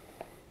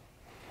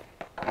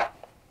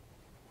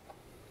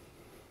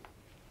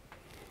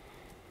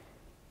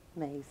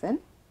 Amazing.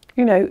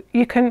 You know,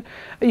 you could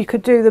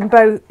do them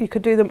both. You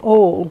could do them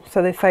all,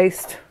 so they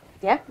faced.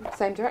 Yeah,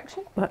 same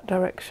direction. That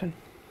direction.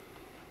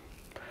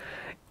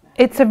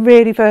 It's a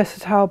really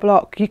versatile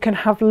block. You can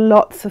have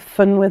lots of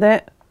fun with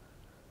it.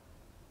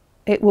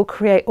 It will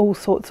create all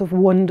sorts of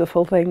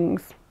wonderful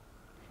things.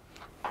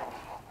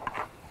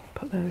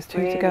 Put those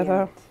 2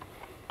 together.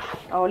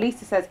 Oh,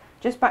 Lisa says,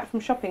 just back from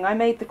shopping, I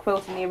made the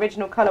quilt in the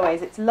original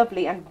colourways. It's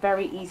lovely and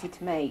very easy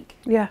to make.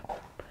 Yeah.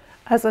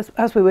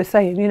 as we were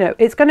saying, you know,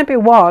 it's going to be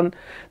one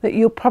that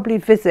you'll probably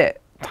visit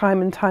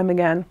time and time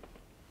again.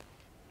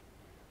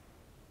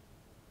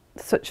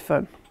 Such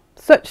fun.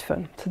 Such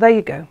fun. So there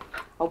you go.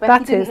 Oh, Becky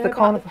That didn't is know the about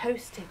carnival. the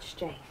postage,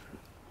 Jane.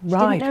 She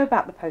Right. didn't know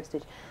about the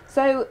postage.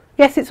 So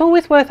yes, it's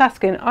always worth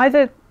asking.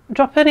 Either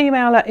drop an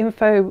email at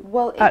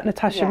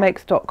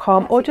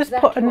info@natashamakes.com, or just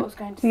exactly put an what I was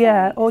going to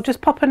yeah, say. or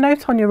just pop a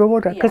note on your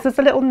order, because Yeah. there's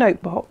a little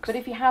note box. But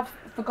if you have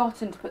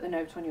forgotten to put the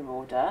note on your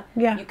order,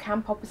 Yeah. you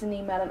can pop us an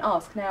email and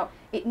ask. Now,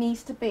 it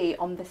needs to be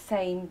on the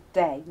same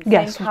day. The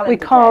Yes, same we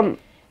calendar can't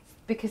day,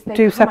 because they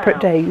do come separate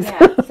out. days.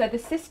 Yeah. So the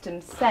system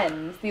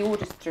sends the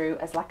orders through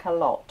as like a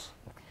lot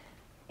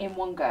in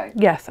one go.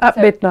 Yes, at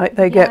So- midnight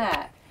they get.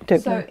 Yeah. don't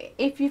So they?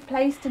 if you've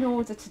placed an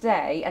order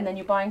today and then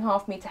you're buying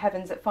Half Me to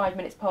Heavens at 5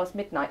 minutes past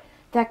midnight,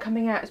 they're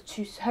coming out as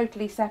two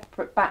totally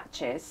separate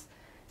batches.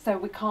 So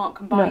we can't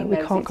combine we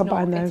those. can't It's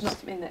combine not, those. It's not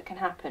something that can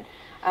happen.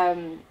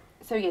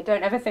 So yeah,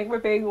 don't ever think we're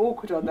being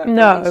awkward on that.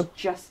 No. It's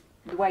just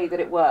the way that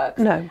it works.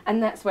 No.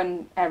 And that's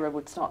when error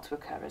would start to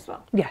occur as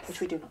well. Yes. Which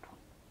we do not want.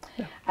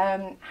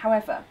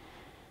 However,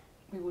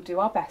 we will do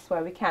our best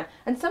where we can.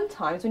 And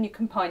sometimes when you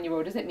combine your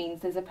orders, it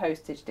means there's a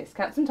postage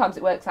discount. Sometimes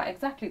it works out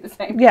exactly the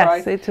same Yes,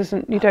 price. it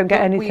doesn't. You don't get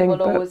But anything. We will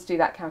but always do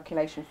that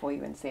calculation for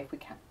you and see if we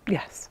can.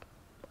 yes,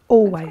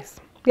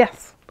 always.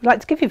 Yes, we like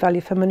to give you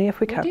value for money if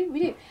we can. We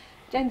do.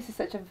 James is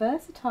such a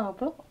versatile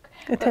block.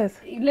 It is.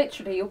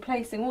 Literally, you're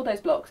placing all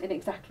those blocks in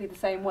exactly the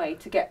same way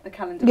to get the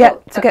calendar Yeah,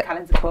 quilt. to get-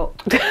 calendar quilt.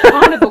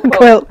 Carnival quilt.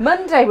 Quilt.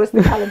 Monday was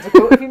the calendar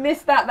quilt. If you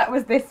missed that, that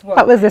was this one.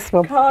 That was this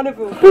one.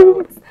 Carnival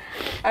quilts.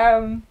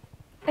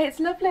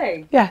 It's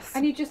lovely. Yes.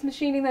 And you're just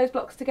machining those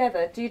blocks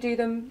together. Do you do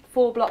them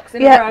 4 blocks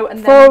in a row and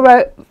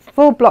Yeah,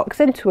 4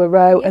 blocks into a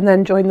row, and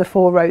then join the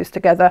 4 rows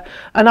together.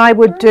 And I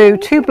would do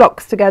 2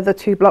 blocks together,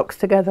 2 blocks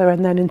together,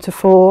 and then into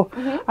 4.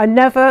 I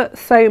never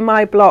sew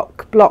my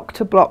block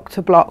to block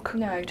to block.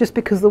 No. Just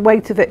because the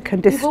weight of it can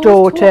You've always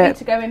distort taught me it.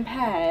 to go in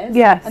pairs.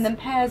 Yes. And then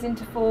pairs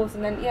into 4s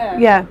and then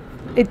Yeah,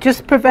 it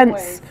just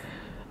prevents Always.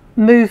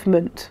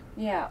 movement.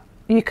 Yeah.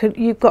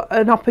 You've got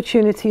an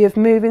opportunity of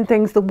moving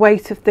things. The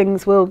weight of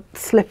things will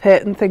slip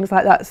it and things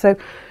like that. So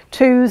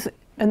 2s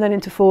and then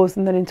into 4s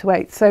and then into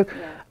 8s. So,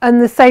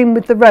 and the same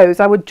with the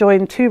rows. I would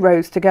join 2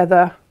 rows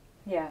together,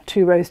 Yeah.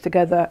 2 rows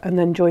together, and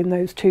then join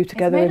those 2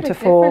 together It's made into a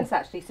big 4. difference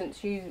actually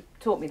since you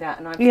taught me that,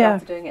 and I've Yeah.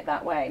 started doing it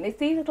that way. And it's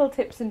these little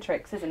tips and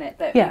tricks, isn't it,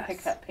 that Yes. you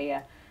pick up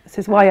here. This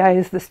is why I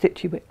is the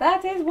stitchy witch.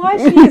 That is why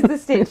she is the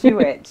Stitchy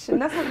Witch,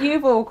 and that's what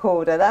you've all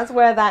called her. That's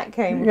where that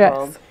came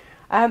Yes.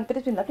 from. But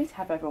it's been lovely to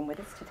have everyone with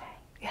us today.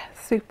 Yeah,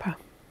 super.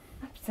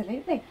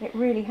 Absolutely, it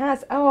really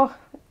has. Oh,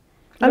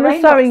 I'm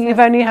Lorraine sorry Knox you've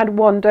says- only had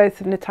 1 dose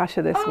of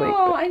Natasha this week.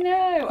 Oh, But I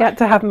know. you had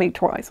to have me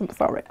twice. I'm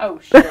sorry. Oh,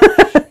 sure.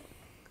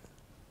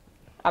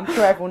 I'm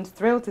sure everyone's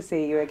thrilled to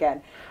see you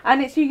again.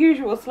 And it's your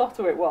usual slot,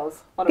 or it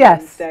was, on a Yes,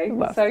 Wednesday. it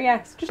was. So,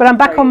 yes. Just But I'm keep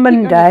back on going, keep you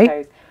your Monday.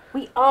 toes.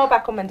 We are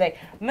back on Monday.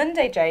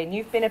 Monday, Jane,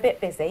 you've been a bit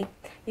busy.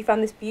 You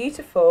found this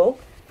beautiful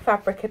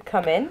fabric had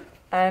come in,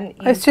 and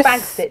you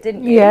banked it,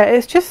 didn't you? Yeah,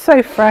 it's just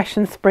so fresh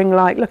and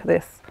spring-like. Look at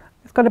this.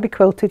 It's got to be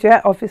quilted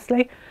yet,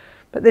 obviously.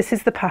 But this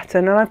is the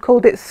pattern, and I've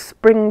called it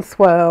Spring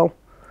Swirl.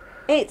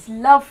 It's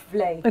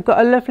lovely. I've got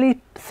a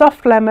lovely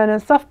soft lemon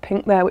and soft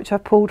pink there, which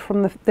I've pulled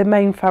from the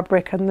main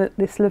fabric, and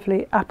this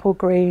lovely apple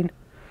green.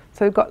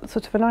 So we've got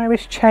sort of an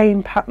Irish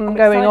chain pattern I'm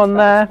going excited on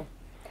about there. this one.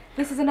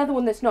 This is another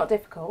one that's not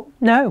difficult,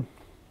 No.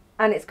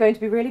 and it's going to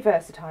be really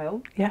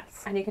versatile,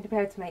 Yes. and you're going to be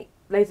able to make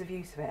loads of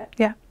use of it.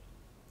 Yeah.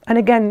 And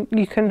again,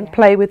 you can Yeah.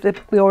 play with the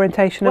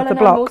orientation Well, of the and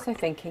block. I'm also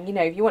thinking, you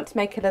know, if you want to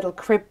make a little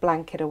crib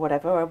blanket or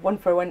whatever, or one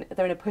for when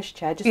they're in a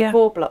pushchair, just Yeah.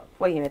 4 block.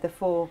 Well, you know, the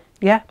 4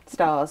 Yeah,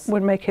 stars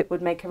would make it.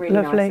 would make a really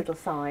lovely. nice little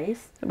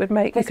size. It would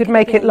make. This You could could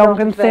make be it a long lot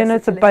and of thin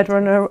as a bed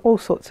versatility. runner, all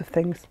sorts of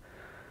things.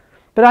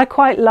 But I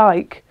quite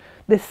like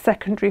this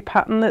secondary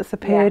pattern that's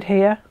appeared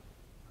here.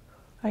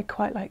 I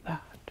quite like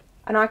that.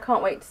 And I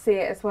can't wait to see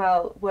it as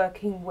well,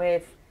 working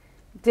with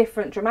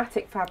different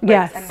dramatic fabrics,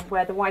 Yes. and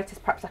where the white is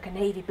perhaps like a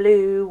navy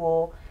blue,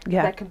 or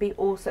Yeah. there can be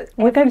also.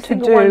 We're every going to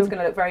single do- one's going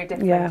to look very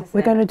different. Yeah, isn't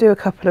we're it? going to do a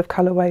couple of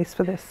colourways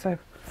for this.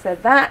 So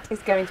that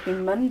is going to be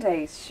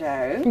Monday's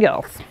show.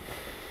 Yes.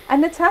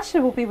 And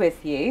Natasha will be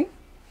with you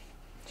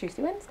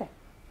Tuesday, Wednesday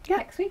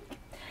next week.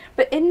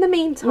 But in the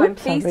meantime,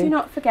 Oops, please sorry. do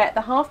not forget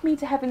the Half Me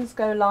to Heavens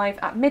go live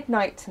at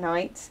midnight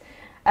tonight.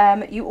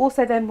 You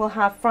also then will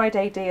have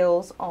Friday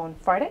deals on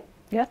Friday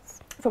Yes.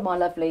 from our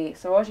lovely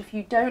Soraj. If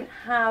you don't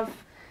have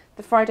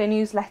the Friday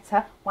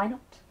newsletter, why not?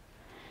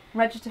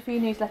 Register for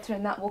your newsletter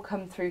and that will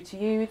come through to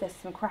you. There's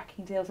some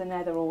cracking deals in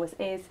there always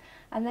is.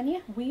 And then, yeah,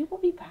 we will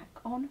be back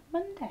on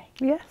Monday.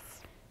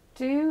 Yes.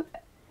 Do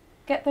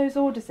get those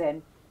orders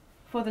in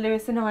for the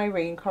Lewis and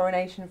Irene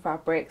coronation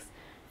fabrics,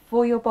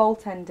 for your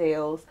bolt end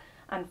deals,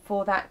 and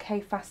for that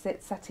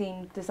K-Facet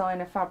sateen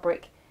designer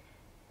fabric.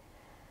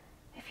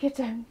 If you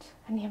don't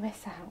and you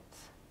miss out,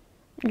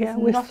 Yeah, there's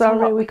we're not a sorry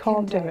lot we can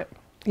can't do it.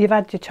 You've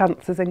had your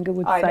chances, Inga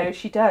would I say. know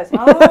she does.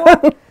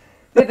 Oh,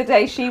 the other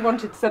day she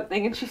wanted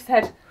something and she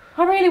said,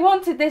 I really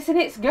wanted this and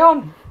it's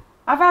gone.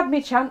 I've had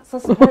my chance, I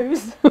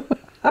suppose.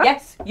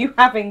 Yes, you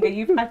have, Inga.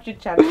 You've had your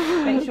chance.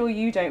 Make sure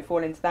you don't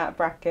fall into that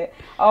bracket.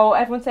 Oh,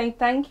 everyone's saying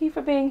thank you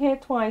for being here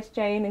twice,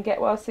 Jane, and get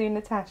well soon,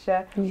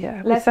 Natasha.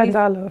 Yeah, we send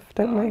our love,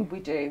 don't we?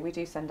 We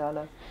do send our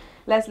love.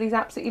 Leslie's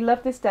absolutely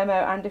loved this demo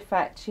and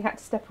effect. She had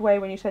to step away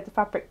when you showed the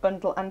fabric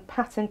bundle and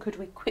pattern. Could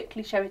we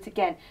quickly show it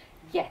again?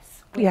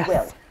 Yes, we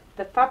will.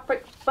 The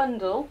fabric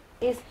bundle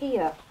is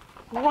here,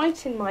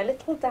 right in my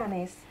little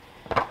Danny's.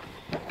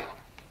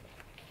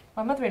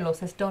 My mother-in-law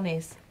says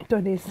Donny's.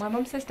 Donny's. My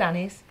mum says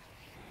Danny's.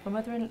 My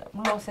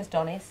mother-in-law says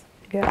Donny's.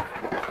 Yeah.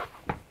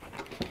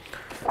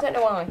 I don't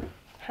know why.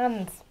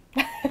 Hands.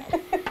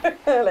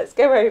 Let's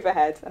go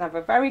overhead and have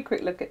a very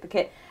quick look at the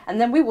kit,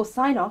 and then we will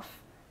sign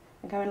off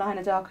and go and lie in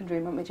a darkened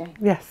room, won't we, Jane?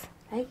 Yes.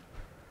 Hey.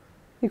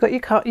 You got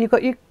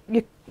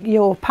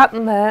your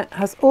pattern there.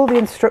 Has all the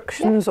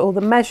instructions, all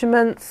the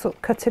measurements,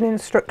 cutting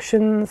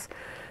instructions.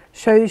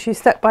 Shows you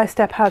step by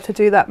step how to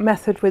do that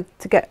method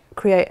to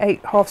create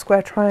 8 half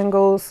square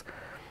triangles,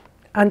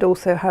 and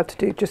also how to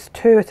do just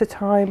 2 at a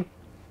time,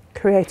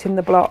 creating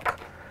the block,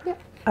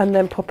 and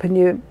then popping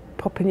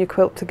your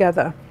quilt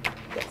together.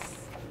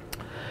 Yes.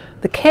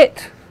 The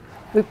kit,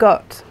 we've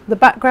got the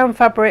background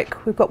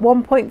fabric. We've got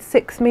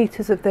 1.6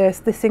 meters of this.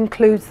 This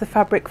includes the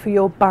fabric for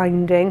your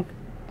binding.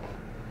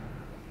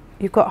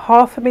 You've got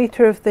 1/2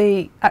 meter of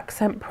the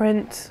accent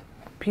print.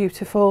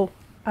 Beautiful,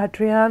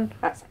 Adrienne.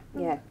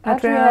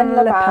 Adrienne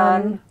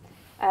Laban.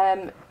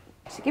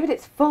 To give it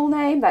its full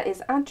name, that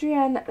is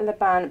Adrienne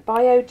Laban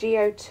Bio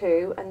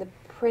Geo2, and the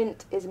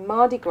print is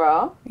Mardi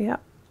Gras. Yeah.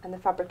 And the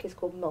fabric is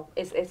called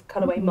is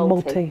colourway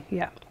multi.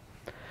 Yeah.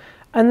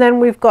 And then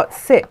we've got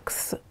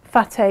 6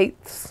 fat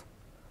 8ths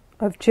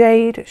of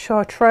jade,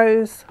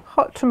 chartreuse,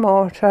 hot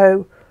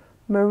tomato,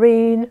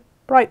 marine,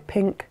 bright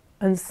pink,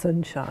 and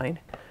sunshine.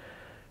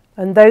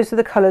 And those are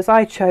the colours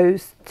I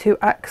chose to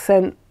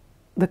accent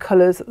the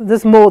colours.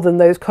 There's more than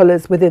those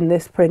colours within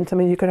this print. I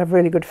mean, you could have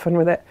really good fun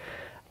with it.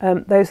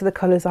 Those are the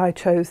colours I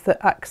chose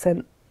that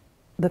accent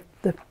the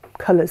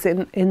colours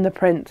in the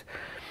print,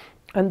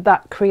 and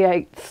that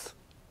creates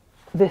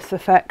this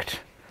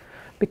effect,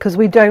 because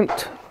we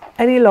don't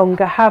any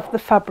longer have the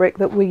fabric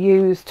that we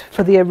used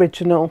for the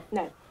original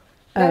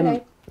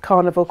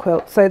carnival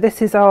quilt. So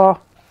this is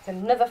it's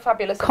another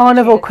fabulous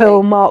carnival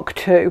quilt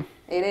Mark II.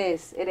 It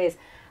is.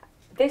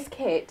 This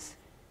kit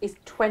is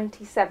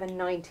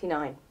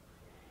 $27.99.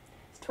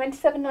 It's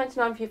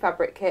 $27.99 for your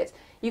fabric kit.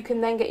 You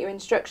can then get your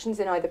instructions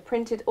in either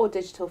printed or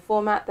digital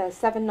format. They're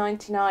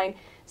 $7.99.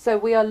 So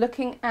we are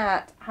looking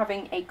at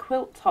having a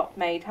quilt top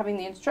made, having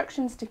the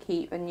instructions to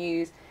keep and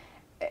use,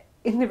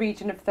 in the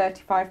region of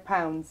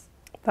 £35.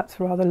 That's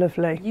rather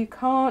lovely. You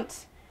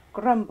can't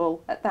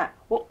grumble at that.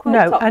 What quilt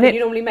top do you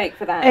normally make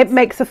for that? It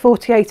makes a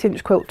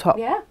 48-inch quilt top.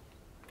 Yeah,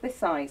 this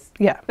size.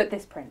 Yeah. But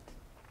this print.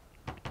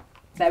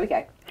 There we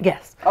go.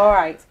 Yes. All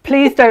right.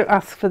 Please don't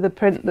ask for the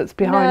print that's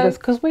behind us,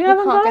 because we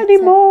haven't got get any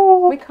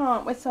more. We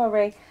can't. We're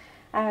sorry.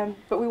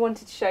 But we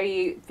wanted to show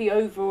you the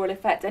overall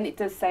effect, and it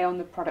does say on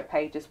the product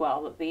page as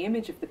well that the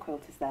image of the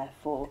quilt is there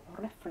for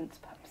reference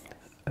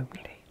purposes.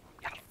 Only.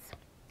 Yes.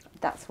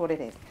 That's what it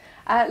is.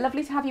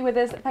 Lovely to have you with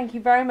us. Thank you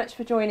very much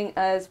for joining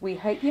us. We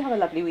hope you have a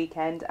lovely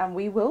weekend, and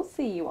we will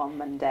see you on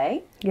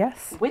Monday.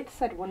 Yes. With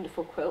said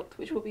wonderful quilt,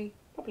 which will be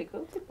probably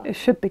quilted by then. It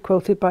should be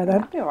quilted by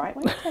then. That'll be all right,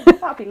 won't it?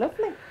 That'll be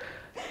lovely.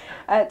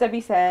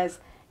 Debbie says,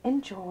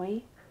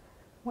 enjoy.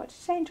 What did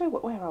you say? Enjoy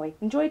what? Where are we?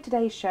 Enjoy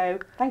today's show.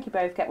 Thank you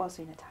both. Get well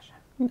soon, Natasha.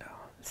 No,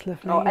 it's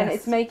lovely. Oh, yes. And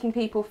it's making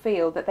people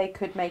feel that they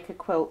could make a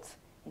quilt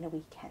in a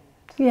weekend.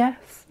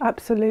 Yes,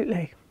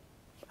 absolutely.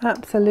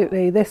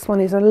 Absolutely. This one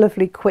is a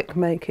lovely quick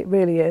make. It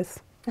really is.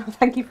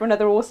 Thank you for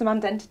another awesome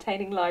and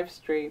entertaining live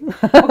stream.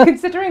 Well,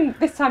 considering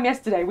this time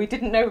yesterday we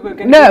didn't know we were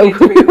going to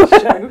be doing the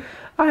show.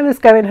 I was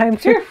going home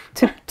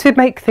to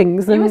make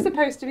things. You were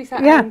supposed to be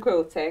sat home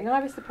quilting. I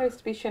was supposed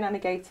to be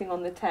shenanigating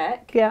on the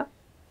tech. Yeah.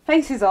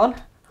 Faces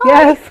on.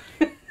 Hi.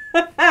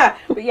 Yes.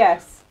 But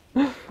yes,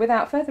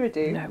 without further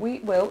ado, we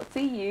will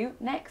see you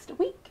next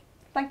week.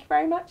 Thank you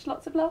very much.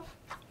 Lots of love.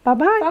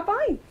 Bye-bye.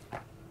 Bye-bye.